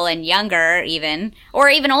liberal and younger even, or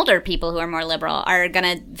even older people who are more liberal are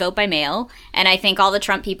going to vote by mail. And I think all the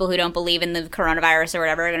Trump people who don't believe in the coronavirus or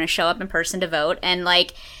whatever are going to show up in person to vote. And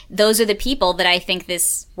like, those are the people that I think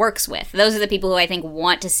this works with. Those are the people who I think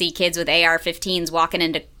want to see kids with AR-15s walking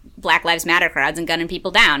into Black Lives Matter crowds and gunning people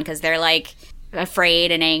down because they're like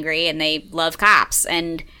afraid and angry and they love cops.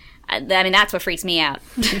 And I mean, that's what freaks me out.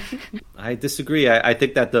 I disagree. I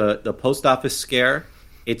think that the post office scare,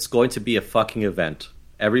 it's going to be a fucking event.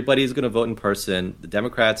 Everybody's going to vote in person. The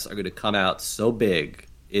Democrats are going to come out so big.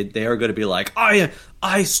 They are going to be like,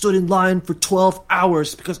 I stood in line for 12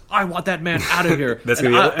 hours because I want that man out of here. That's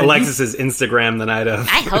going to be Alexis's Instagram the night of.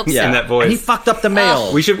 I hope so. In that voice. And he fucked up the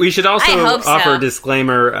mail. We should also offer a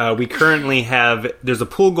disclaimer. We currently there's a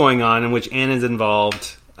pool going on in which Anna's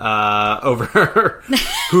involved over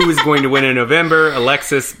who is going to win in November.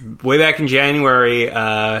 Alexis, way back in January,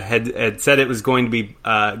 had said it was going to be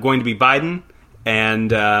Biden. And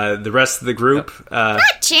the rest of the group... Not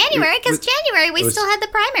January, because January we still had the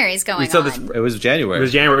primaries going on. It was January. It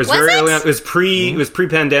was January. It was very early on. It was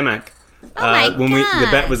pre-pandemic. When the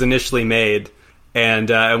bet was initially made. And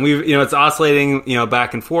we, it's oscillating,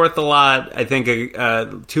 back and forth a lot. I think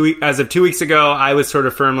as of 2 weeks ago, I was sort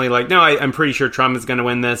of firmly like, no, I'm pretty sure Trump is going to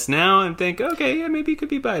win this. Now I think, okay, yeah, maybe it could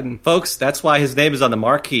be Biden. Folks, that's why his name is on the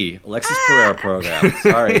marquee, Alexis Pereira program.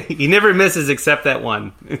 Sorry. He never misses except that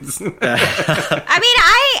one. I mean,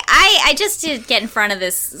 I just to get in front of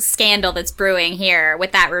this scandal that's brewing here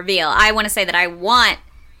with that reveal, I want to say that I want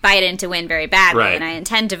Biden to win very badly, right. And I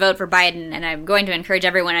intend to vote for Biden, and I'm going to encourage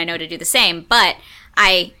everyone I know to do the same, but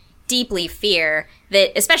I deeply fear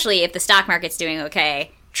that, especially if the stock market's doing okay,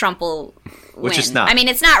 Trump will win. Which it's not. I mean,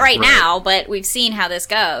 it's not right now, but we've seen how this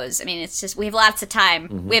goes. I mean, it's just, we have lots of time.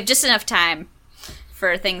 Mm-hmm. We have just enough time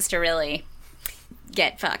for things to really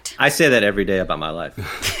get fucked. I say that every day about my life.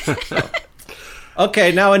 So.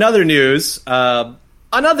 Okay, now in other news,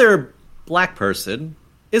 another black person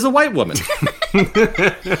is a white woman.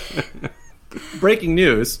 Breaking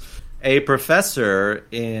news: a professor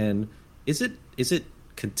in is it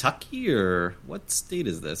Kentucky or what state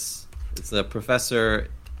is this? It's a professor.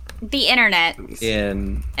 The internet.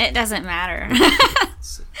 It doesn't matter.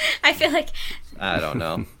 I feel like I don't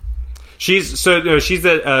know. She's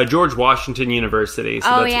at George Washington University.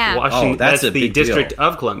 So that's the District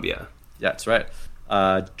of Columbia. Yeah, that's right.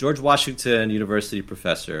 George Washington University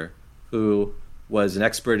professor who was an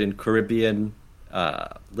expert in Caribbean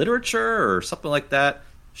literature or something like that.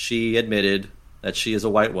 She admitted that she is a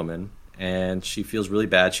white woman and she feels really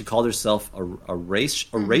bad. She called herself a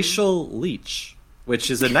racial leech,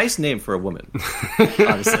 which is a nice name for a woman,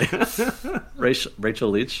 honestly. Rachel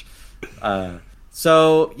Leach.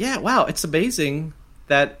 So, yeah, wow, it's amazing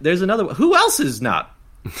that there's another one. Who else is not?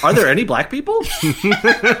 Are there any black people?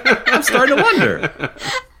 I'm starting to wonder.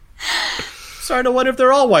 Starting to wonder if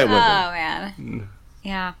they're all white women. Oh man,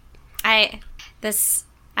 yeah. I'm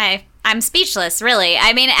speechless, really.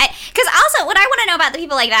 I mean, because also what I want to know about the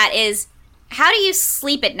people like that is how do you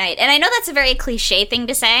sleep at night? And I know that's a very cliche thing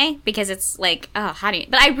to say because it's like, oh, how do you?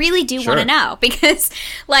 But I really do want to know because,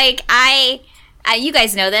 like, you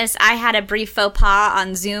guys know this. I had a brief faux pas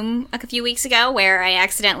on Zoom a few weeks ago where I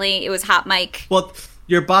accidentally, it was hot mic. Well,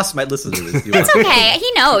 your boss might listen to this. It's okay.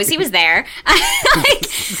 He knows. He was there.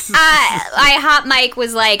 Hot mic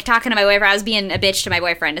was like talking to my boyfriend. I was being a bitch to my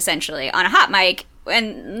boyfriend essentially on a hot mic,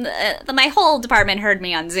 and my whole department heard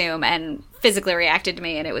me on Zoom and physically reacted to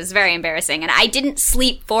me, and it was very embarrassing. And I didn't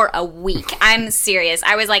sleep for a week. I'm serious.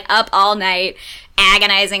 I was like up all night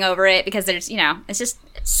agonizing over it because there's, it's just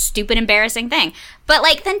a stupid, embarrassing thing. But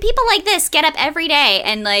like then people like this get up every day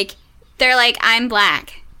and like they're like, I'm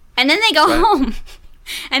black, and then they go home.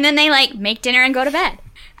 And then they like make dinner and go to bed.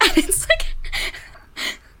 It's like,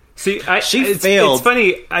 see, she failed. It's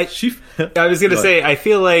funny. I was going to say, I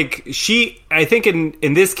feel like I think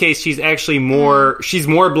in this case, she's actually she's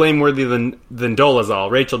more blameworthy than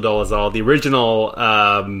Dolezal, Rachel Dolezal, the original.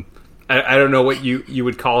 I don't know what you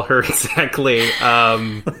would call her exactly.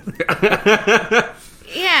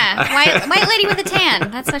 Yeah, white lady with a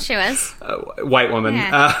tan. That's what she was. White woman.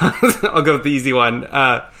 Yeah. I'll go with the easy one.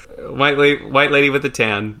 White lady with a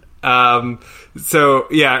tan. So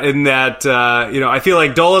yeah, in that I feel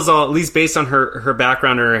like Dolezal, at least based on her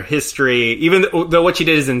background or her history, even though what she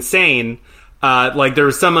did is insane, like there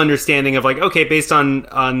was some understanding of like, okay, based on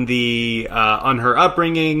her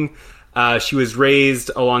upbringing, she was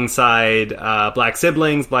raised alongside black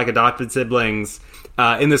adopted siblings.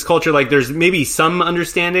 in this culture, like there's maybe some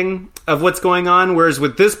understanding of what's going on, whereas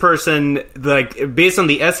with this person, like based on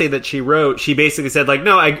the essay that she wrote, she basically said like,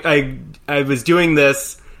 no, I was doing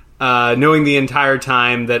this knowing the entire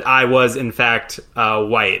time that I was in fact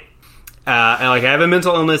white, and like I have a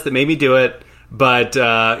mental illness that made me do it, but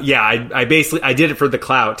I basically I did it for the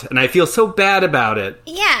clout, and I feel so bad about it.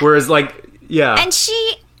 Yeah. Whereas like and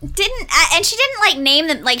she didn't like name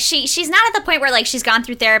them, like she's not at the point where like she's gone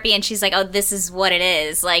through therapy and she's like, oh, this is what it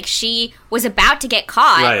is. Like she was about to get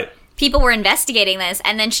caught. Right. People were investigating this,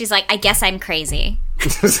 and then she's like, I guess I'm crazy.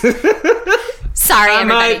 Sorry, I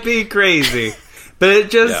everybody. might be crazy, but it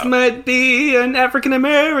just might be an African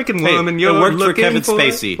American woman. It worked for Kevin for.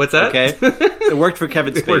 Spacey. What's that? Okay, it worked for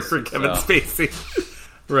Kevin Spacey. It worked for Kevin Spacey.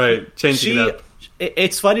 Right, changing it up.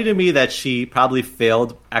 It's funny to me that she probably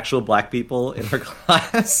failed actual black people in her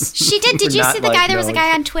class. She did. Did you see the guy? There was a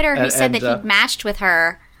guy on Twitter who said that he'd matched with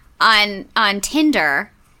her on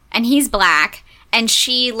Tinder, and he's black, and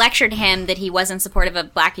she lectured him that he wasn't supportive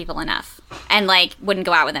of black people enough, and like wouldn't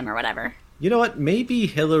go out with him or whatever. You know what? Maybe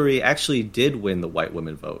Hillary actually did win the white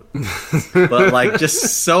women vote, but like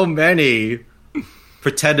just so many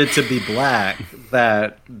pretended to be black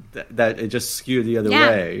that it just skewed the other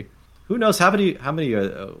way. Who knows how many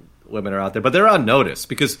women are out there? But they're on notice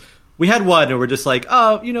because we had one and we're just like,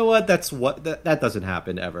 oh, you know what? That doesn't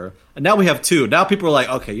happen ever. And now we have two. Now people are like,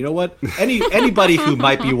 okay, you know what? Anybody who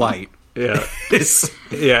might be white,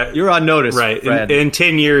 you're on notice, right? In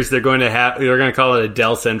 10 years, they're going to call it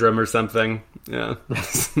Adele syndrome or something. Yeah.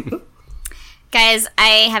 Guys,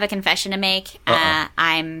 I have a confession to make.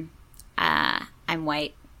 I'm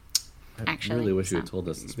white. Actually, I really wish you had told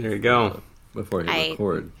us this. There you go. Before you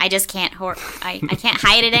record. I just can't. I can't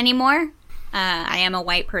hide it anymore. I am a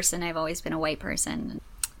white person. I've always been a white person.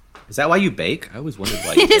 Is that why you bake? I always wondered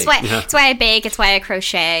why you bake. It's why I bake. It's why I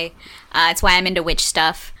crochet. It's why I'm into witch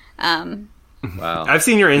stuff. Wow. I've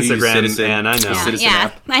seen your Instagram, and I know.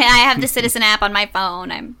 I have the Citizen app on my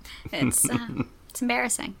phone. It's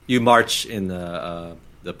embarrassing. You march in the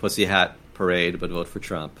Pussy Hat parade, but vote for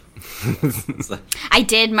Trump. I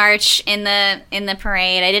did march in the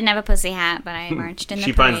parade. I didn't have a pussy hat, but I marched in the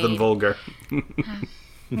parade. She finds them vulgar.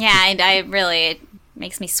 I really, it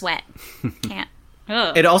makes me sweat. Can't.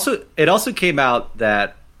 Ugh. It also came out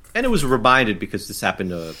that, and it was reminded because this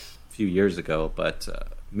happened a few years ago, but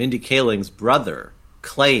Mindy Kaling's brother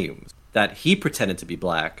claims that he pretended to be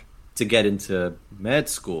black to get into med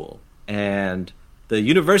school, and the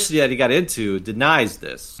university that he got into denies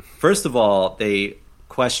this. First of all, they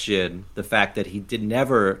question the fact that he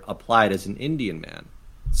never applied as an Indian man.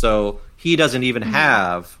 So he doesn't even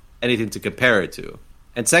have anything to compare it to.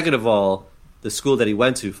 And second of all, the school that he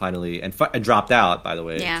went to finally, and dropped out, by the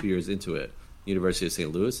way, 2 years into it, University of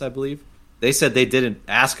St. Louis, I believe, they said they didn't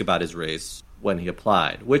ask about his race when he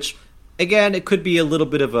applied, which, again, it could be a little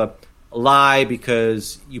bit of a lie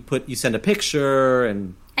because you send a picture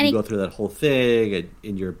and you go through that whole thing, and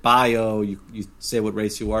in your bio, you say what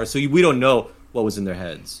race you are. So we don't know what was in their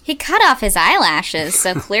heads. He cut off his eyelashes,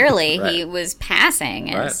 so clearly he was passing.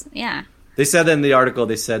 Yeah. They said in the article,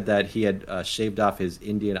 that he had shaved off his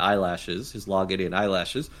Indian eyelashes, his long Indian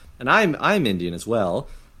eyelashes. And I'm Indian as well,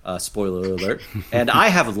 spoiler alert. And I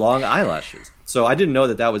have long eyelashes. So I didn't know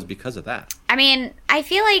that was because of that. I mean, I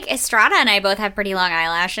feel like Estrada and I both have pretty long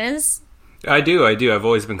eyelashes. I do. I've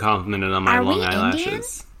always been complimented on my long eyelashes. Indian?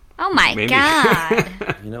 Oh my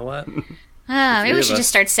God. You know what? Maybe we should just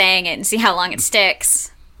start saying it and see how long it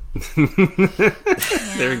sticks. There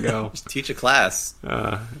we go. Just teach a class.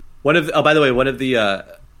 By the way, one of the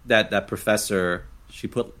that professor, she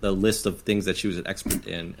put the list of things that she was an expert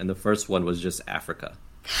in, and the first one was just Africa.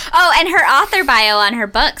 Oh, and her author bio on her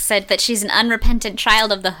book said that she's an unrepentant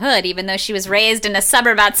child of the hood, even though she was raised in a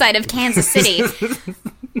suburb outside of Kansas City.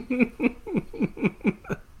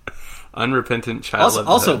 Unrepentant child of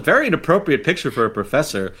the also hood. Very inappropriate picture for a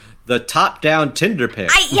professor. The top-down Tinder pic.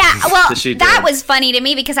 That was funny to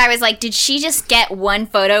me because I was like, did she just get one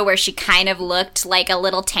photo where she kind of looked like a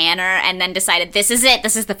little tanner and then decided, this is it,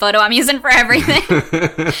 this is the photo I'm using for everything?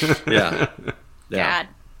 Yeah. God.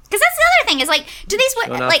 Because that's the other thing is, like, do these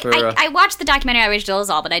I watched the documentary I Wish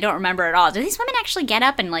Dolezal, but I don't remember it all. Do these women actually get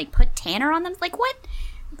up and, like, put tanner on them? Like, what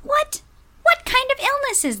kind of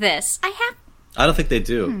illness is this? I don't think they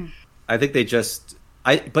do. I think they just...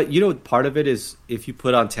 But, you know, part of it is if you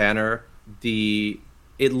put on tanner, it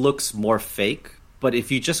looks more fake. But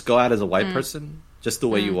if you just go out as a white person, just the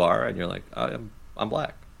way you are, and you're like, I'm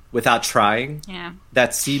black, without trying,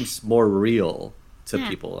 that seems more real to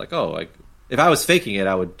people. Like, if I was faking it,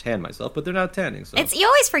 I would tan myself, but they're not tanning. So you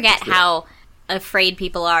always forget how afraid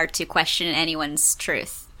people are to question anyone's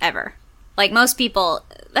truth, ever. Like most people,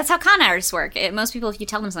 that's how con artists work. Most people, if you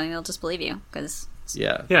tell them something, they'll just believe you because.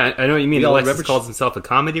 Yeah. Yeah, I know what you mean. We all Alexis remember- calls himself a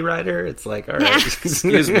comedy writer. It's like, all right.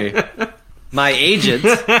 Excuse me. My agent,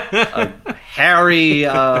 Harry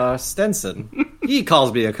Stenson, he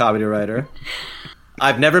calls me a comedy writer.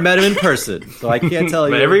 I've never met him in person, so I can't tell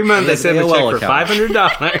you. But every month I His send him a AOL check for account.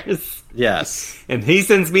 $500. Yes. And he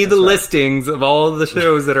sends me the listings of all of the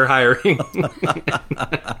shows that are hiring.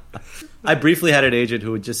 I briefly had an agent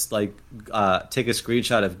who would just like take a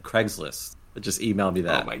screenshot of Craigslist and just email me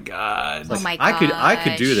that. Oh my god. Oh my I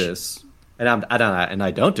could do gosh. this, and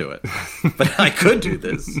I don't do it, but I could do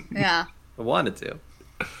this if Yeah. I wanted to.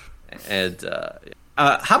 And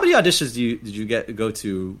how many auditions did you go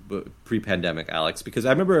to pre-pandemic, Alex? Because I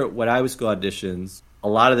remember when I was go auditions, a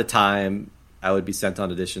lot of the time I would be sent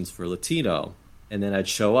on auditions for Latino, and then I'd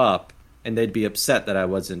show up, and they'd be upset that I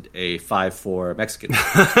wasn't a 5'4" Mexican.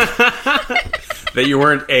 That you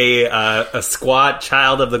weren't a squat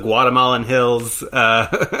child of the Guatemalan hills.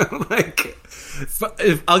 Like,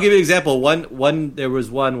 I'll give you an example. There was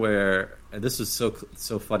one where, and this was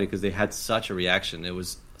so funny because they had such a reaction. It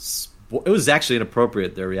was actually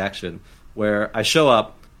inappropriate, their reaction, where I show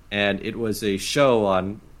up and it was a show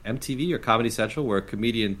on MTV or Comedy Central where a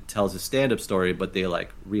comedian tells a stand-up story, but they like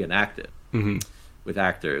reenact it with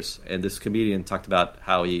actors. And this comedian talked about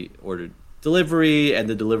how he ordered delivery and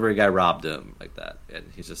the delivery guy robbed him like that.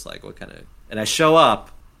 And he's just like, what kind of... And I show up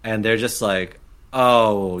and they're just like,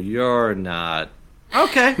 oh, you're not...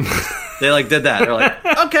 Okay. They like did that. They're like,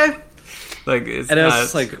 okay. like it's And it was not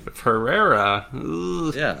just like- Herrera.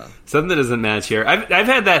 Ugh. Yeah. Something doesn't match here. I've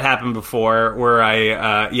had that happen before, where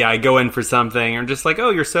I go in for something, and just like, oh,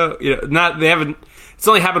 you're so they haven't. It's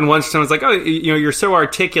only happened once. Someone's like, oh, you're so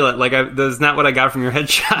articulate. Like, that's not what I got from your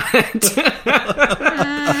headshot.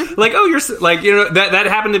 Like, oh, you're like, that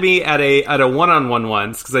happened to me at a one-on-one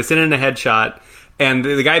once because I sent in a headshot, and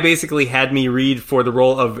the guy basically had me read for the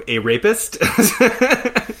role of a rapist.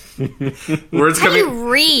 Words How do coming.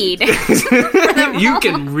 you read? You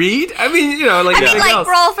can read. I mean, like I mean, anything like else.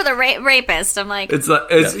 roll for the rapist. I'm like, It's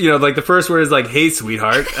like the first word is like, "Hey,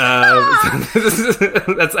 sweetheart." I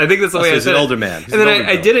think that's the way I He's said an it. older man. He's And an then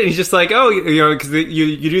older I man. did it, and he's just like, "Oh, because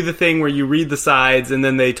you do the thing where you read the sides, and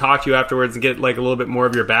then they talk to you afterwards and get like a little bit more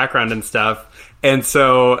of your background and stuff." And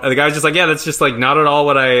so the guy was just like, "Yeah, that's just like not at all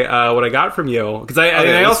what I got from you." Because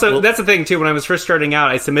I also that's the thing too. When I was first starting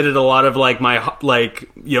out, I submitted a lot of like my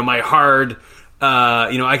hard.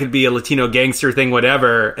 I could be a Latino gangster thing,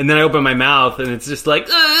 whatever. And then I open my mouth, and it's just like,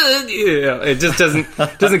 it just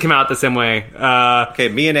doesn't come out the same way. Okay,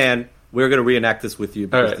 me and Ann, we're going to reenact this with you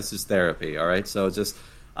because right. this is therapy, all right? So just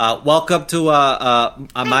welcome to,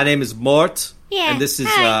 my name is Mort, Yeah, and this is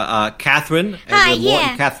hi. Catherine, and Hi, we're Mort yeah.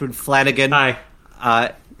 and Catherine Flanagan,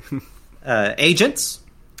 Hi. agents.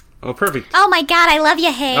 Oh, perfect. oh my god, I love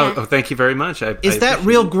your hair. Oh, thank you very much. Is that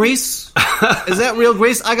real grease? Is that real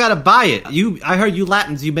grease? I gotta buy it. I heard you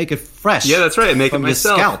Latins, you make it fresh. Yeah, that's right. I make it from your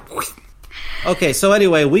myself. scalp. Okay, so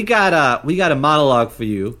anyway, we got a monologue for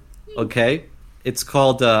you. Okay, it's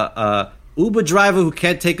called Uber driver who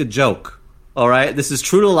can't take a joke. All right, this is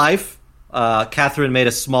true to life. Catherine made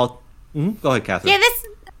a small. Go ahead, Catherine. Yeah,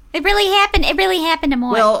 it really happened. It really happened to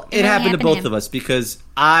Moore. Well, it really happened to both him. of us because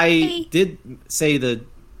I did say the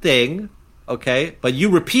thing, okay, but you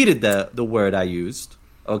repeated the word I used,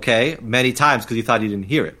 okay, many times because you thought you didn't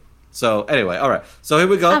hear it. So anyway, all right. So here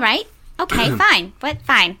we go. All right. Okay, fine. What?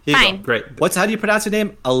 Fine. Here you Fine. go. Great. How do you pronounce your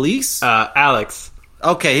name? Elise? Alex.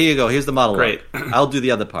 Okay, here you go. Here's the monologue. Great. I'll do the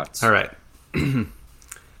other parts. All right.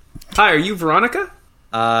 Hi, are you Veronica?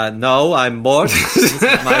 No, I'm Mort. This is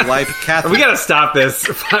my wife, Catherine. We gotta stop this.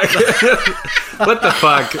 What the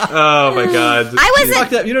fuck? Oh my god. I wasn't.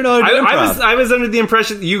 Fucked up. You don't know how to do improv. I was under the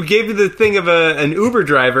impression you gave me the thing of an Uber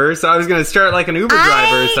driver, so I was going to start like an Uber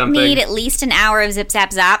driver or something. I need at least an hour of zip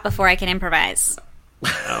zap zop before I can improvise.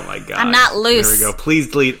 Oh my god! I'm not loose. There we go. Please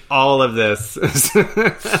delete all of this.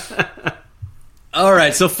 All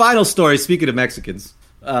right, so final story. Speaking of Mexicans,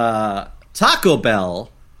 Taco Bell,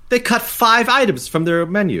 they cut 5 items from their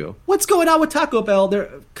menu. What's going on with Taco Bell? They're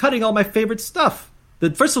cutting all my favorite stuff.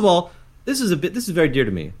 First of all, this is very dear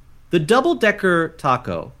to me. The double-decker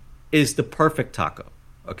taco is the perfect taco,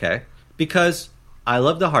 okay? Because I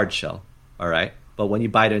love the hard shell, all right? But when you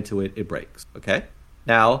bite into it, it breaks, okay?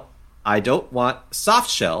 Now, I don't want soft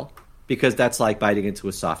shell because that's like biting into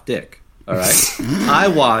a soft dick, all right? I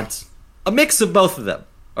want a mix of both of them,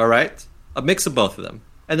 all right? A mix of both of them.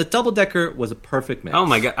 And the double-decker was a perfect mix. Oh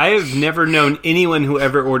my god! I have never known anyone who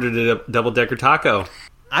ever ordered a double-decker taco.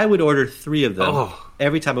 I would order 3 of them Oh.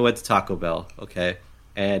 every time I went to Taco Bell, okay?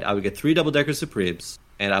 And I would get 3 double-decker Supremes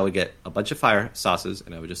and I would get a bunch of fire sauces,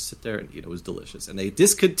 and I would just sit there and eat. It was delicious. And they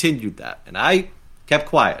discontinued that, and I kept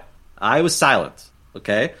quiet. I was silent,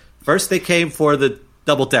 okay? First they came for the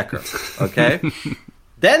double-decker, okay?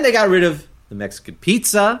 Then they got rid of the Mexican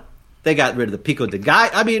pizza. They got rid of the pico de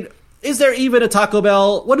gallo. I mean, is there even a Taco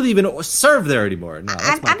Bell? What do they even serve there anymore? No,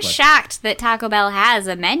 I'm shocked that Taco Bell has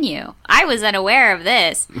a menu. I was unaware of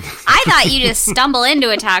this. I thought you just stumble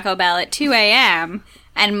into a Taco Bell at 2 a.m.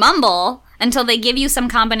 and mumble until they give you some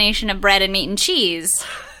combination of bread and meat and cheese.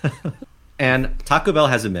 And Taco Bell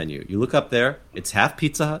has a menu. You look up there. It's half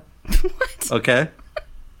Pizza Hut. What? Okay?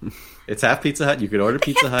 It's half Pizza Hut. You can order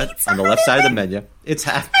Pizza Hut on the left side of the menu. It's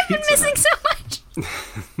half I've Pizza been missing Hut. so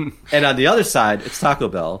much. And on the other side, it's Taco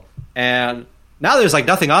Bell. And now there's like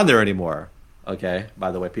nothing on there anymore. Okay, by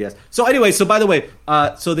the way, P.S. So anyway, so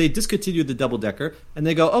they discontinued the double-decker, and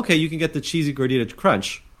they go, okay, you can get the cheesy gordita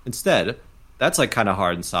crunch instead. That's like kind of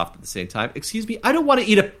hard and soft at the same time. Excuse me, I don't want to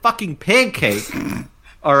eat a fucking pancake,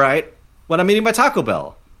 all right, when I'm eating my Taco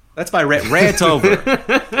Bell. That's my rant over.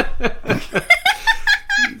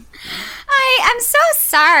 I'm so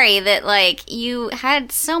sorry that, like, you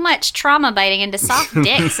had so much trauma biting into soft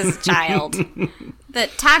dicks as a child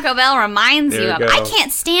that Taco Bell reminds you of. Go. I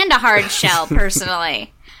can't stand a hard shell,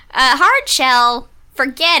 personally. Hard shell,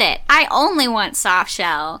 forget it. I only want soft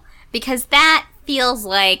shell because that feels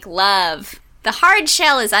like love. The hard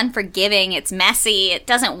shell is unforgiving. It's messy. It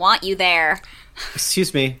doesn't want you there.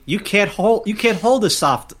 Excuse me, you can't hold a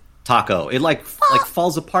soft taco. It like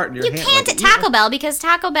falls apart in your hand. You can't like, at Taco Bell because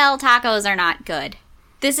Taco Bell tacos are not good.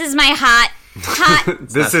 This is my hot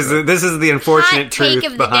this is the unfortunate hot take truth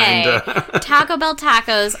of the behind day. Taco Bell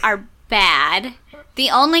tacos are bad.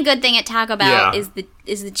 The only good thing at Taco Bell is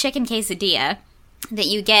the chicken quesadilla that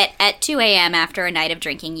you get at 2 a.m. after a night of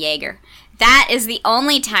drinking Jaeger. That is the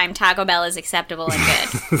only time Taco Bell is acceptable and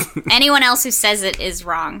good. Anyone else who says it is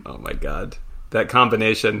wrong. Oh my god, that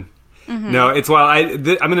combination. Mm-hmm. No, it's I'm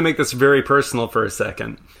going to make this very personal for a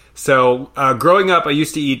second. So, growing up, I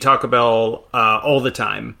used to eat Taco Bell all the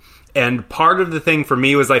time. And part of the thing for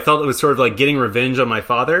me was I felt it was sort of like getting revenge on my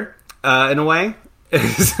father, in a way.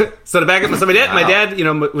 So to back up, my dad,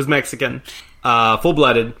 was Mexican,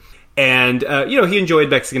 full-blooded. And, he enjoyed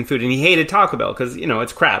Mexican food, and he hated Taco Bell because,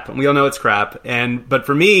 it's crap. And we all know it's crap. But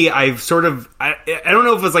for me, I've sort of... I don't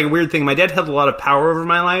know if it was like a weird thing. My dad had a lot of power over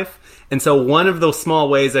my life. And so one of those small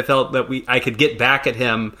ways I felt that I could get back at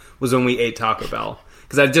him was when we ate Taco Bell.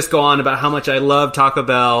 Because I'd just go on about how much I love Taco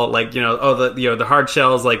Bell, like, the hard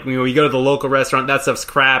shells, like, when you go to the local restaurant, that stuff's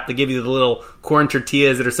crap. They give you the little corn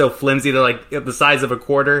tortillas that are so flimsy, they're like the size of a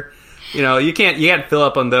quarter. You can't fill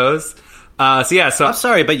up on those. So I'm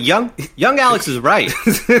sorry, but young Alex is right.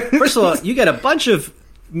 First of all, you get a bunch of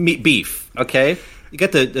beef, okay? You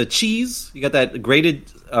got the cheese, you got that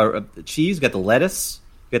grated cheese, you got the lettuce,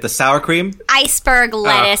 you got the sour cream. Iceberg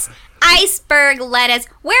lettuce. Iceberg lettuce.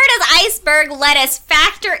 Where does iceberg lettuce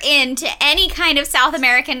factor into any kind of South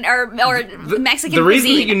American or Mexican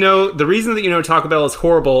cuisine? The reason that you know Taco Bell is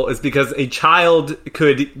horrible is because a child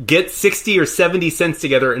could get 60 or 70 cents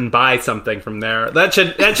together and buy something from there. That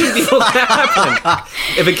should be able to happen.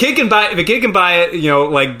 If a kid can buy it,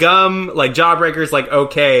 like gum, like Jawbreakers, like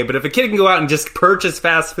okay. But if a kid can go out and just purchase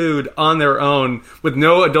fast food on their own with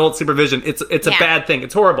no adult supervision, it's a bad thing.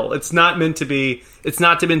 It's horrible. It's not meant to be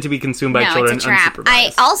consumed by children it's a trap. unsupervised.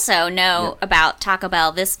 I also know about Taco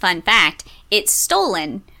Bell this fun fact. It's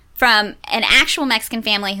stolen from an actual Mexican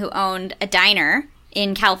family who owned a diner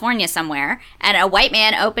in California somewhere, and a white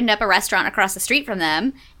man opened up a restaurant across the street from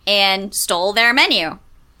them and stole their menu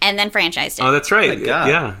and then franchised it. Oh, that's right. Oh,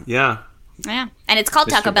 God. Yeah. And it's called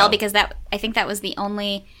Mr. Taco Bell Bell. because I think that was the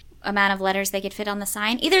only amount of letters they could fit on the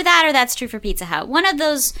sign. Either that or that's true for Pizza Hut. One of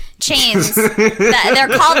those chains, they're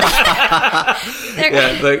called that.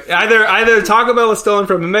 Either Taco Bell was stolen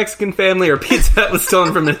from a Mexican family or Pizza Hut was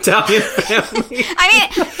stolen from an Italian family.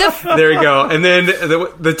 There you go. And then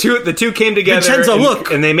the two came together. Vincenzo,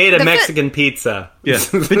 look, and they made a Mexican pizza. Yeah,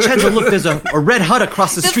 Vincenzo, look, there's a Red Hut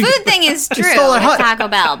across the street. The food thing is true at Taco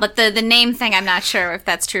Bell, but the name thing, I'm not sure if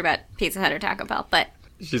that's true about Pizza Hut or Taco Bell, but...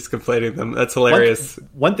 She's conflating them. That's hilarious.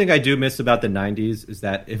 One thing I do miss about the 90s is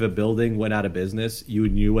that if a building went out of business, you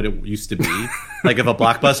knew what it used to be. Like if a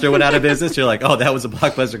Blockbuster went out of business, you're like, oh, that was a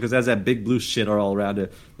Blockbuster because it has that big blue shit all around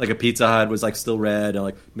it. Like a Pizza Hut was like still red, and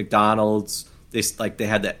like McDonald's, they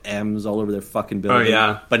had the M's all over their fucking building. Oh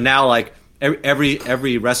yeah. But now like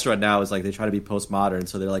every restaurant now is like they try to be postmodern,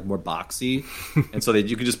 so they're like more boxy, and so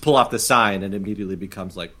you can just pull off the sign and it immediately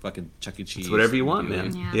becomes like fucking Chuck E. Cheese. It's whatever you want,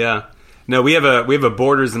 man. Yeah. No, we have a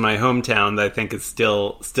Borders in my hometown that I think is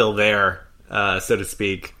still there, so to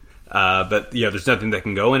speak. But there's nothing that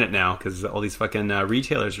can go in it now because all these fucking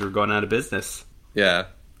retailers are going out of business. Yeah.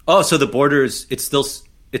 Oh, so the Borders, it still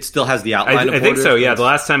has the outline of I think Borders? so, yeah. The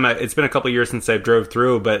last time, it's been a couple years since I drove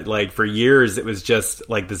through, but like for years it was just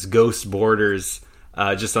like this ghost Borders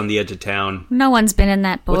just on the edge of town. No one's been in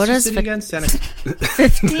that What's your Borders city for again? Santa...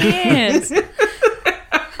 50 years.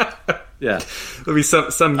 Yeah. There'll be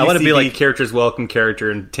some I wanna be UCB like- character's welcome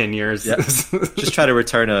character in 10 years. Yeah. Just try to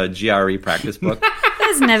return a GRE practice book.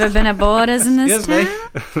 There's never been a Borders in this Excuse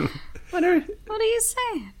town. me. What are What are you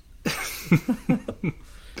saying?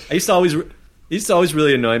 I used to always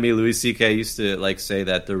really annoy me. Louis C.K. used to like say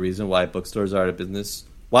that the reason why bookstores are out of business.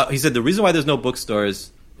 Well, he said the reason why there's no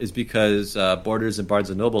bookstores is because Borders and Barnes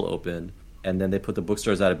and Noble opened, and then they put the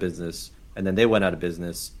bookstores out of business, and then they went out of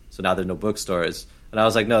business. So now there are no bookstores. And I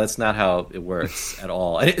was like, no, that's not how it works at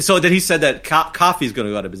all. And so then he said that coffee is going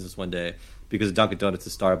to go out of business one day because Dunkin' Donuts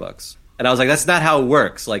is Starbucks. And I was like, that's not how it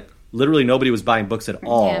works. Like literally nobody was buying books at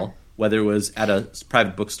all. Yeah. Whether it was at a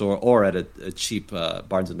private bookstore or at a cheap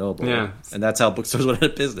Barnes and Noble. Yeah. And that's how bookstores went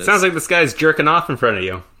out of business. Sounds like this guy's jerking off in front of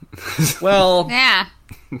you. Well, Yeah.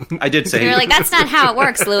 I did say... You're like, that's not how it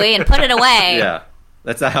works, Louis, and put it away. Yeah.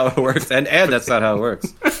 That's not how it works. And that's not how it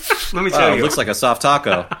works. Let me Wow, tell it you. looks like a soft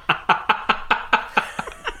taco.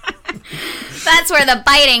 That's where the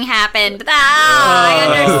biting happened. I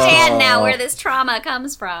understand now where this trauma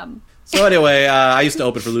comes from. So anyway, I used to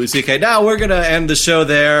open for Louis C.K. Now we're going to end the show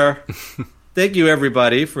there. Thank you,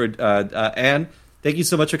 everybody, for... Anne, thank you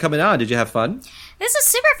so much for coming on. Did you have fun? This was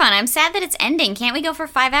super fun. I'm sad that it's ending. Can't we go for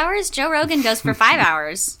 5 hours? Joe Rogan goes for 5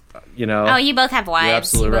 hours. You know... Oh, you both have wives.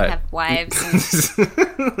 You're absolutely you both right. have wives.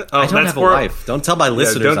 I don't have a wife. Don't tell my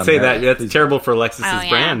listeners Don't I'm say married. that. That's terrible for Alexis's Oh, yeah.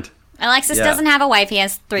 brand. Alexis Yeah. doesn't have a wife. He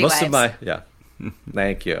has 3 Most wives. of my... Yeah.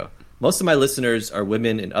 Thank you. Most of my listeners are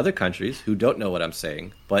women in other countries who don't know what I'm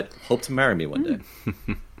saying, but hope to marry me one day.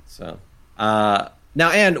 So, now,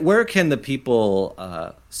 Anne, where can the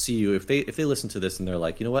people see you if they listen to this and they're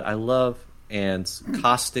like, you know what, I love Anne's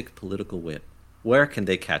caustic political wit? Where can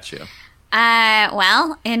they catch you?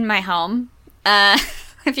 Well, in my home.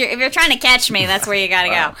 If you're trying to catch me, that's where you gotta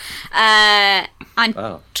go. On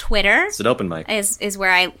Wow. Twitter It's an open mic. is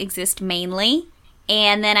where I exist mainly.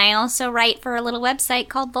 And then I also write for a little website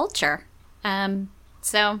called Vulture.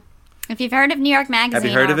 So if you've heard of New York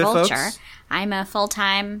Magazine heard or of it, Vulture, folks? I'm a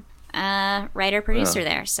full-time writer-producer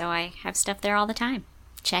there. So I have stuff there all the time.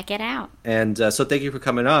 Check it out. And so thank you for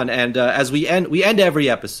coming on. And as we end every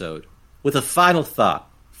episode with a final thought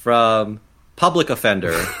from public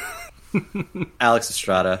offender Alex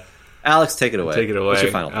Estrada. Alex, take it away. Take it away. What's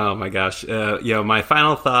your final thought? Oh my gosh. My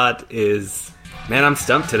final thought is, man, I'm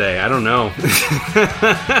stumped today. I don't know.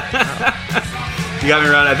 You got me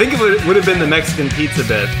wrong. I think it would have been the Mexican pizza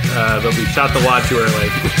bit, but we shot the wad too early.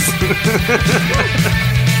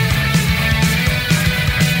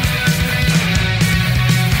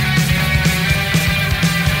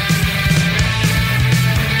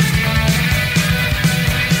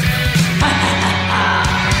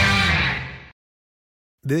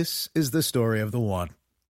 This is the story of the one.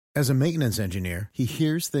 As a maintenance engineer, he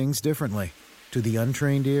hears things differently. To the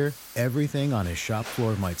untrained ear, everything on his shop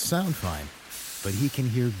floor might sound fine, but he can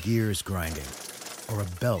hear gears grinding or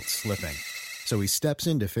a belt slipping. So he steps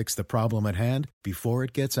in to fix the problem at hand before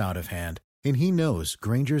it gets out of hand. And he knows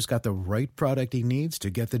Grainger's got the right product he needs to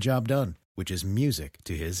get the job done, which is music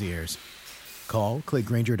to his ears. Call, click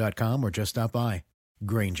Grainger.com, or just stop by.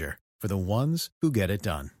 Grainger, for the ones who get it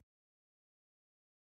done.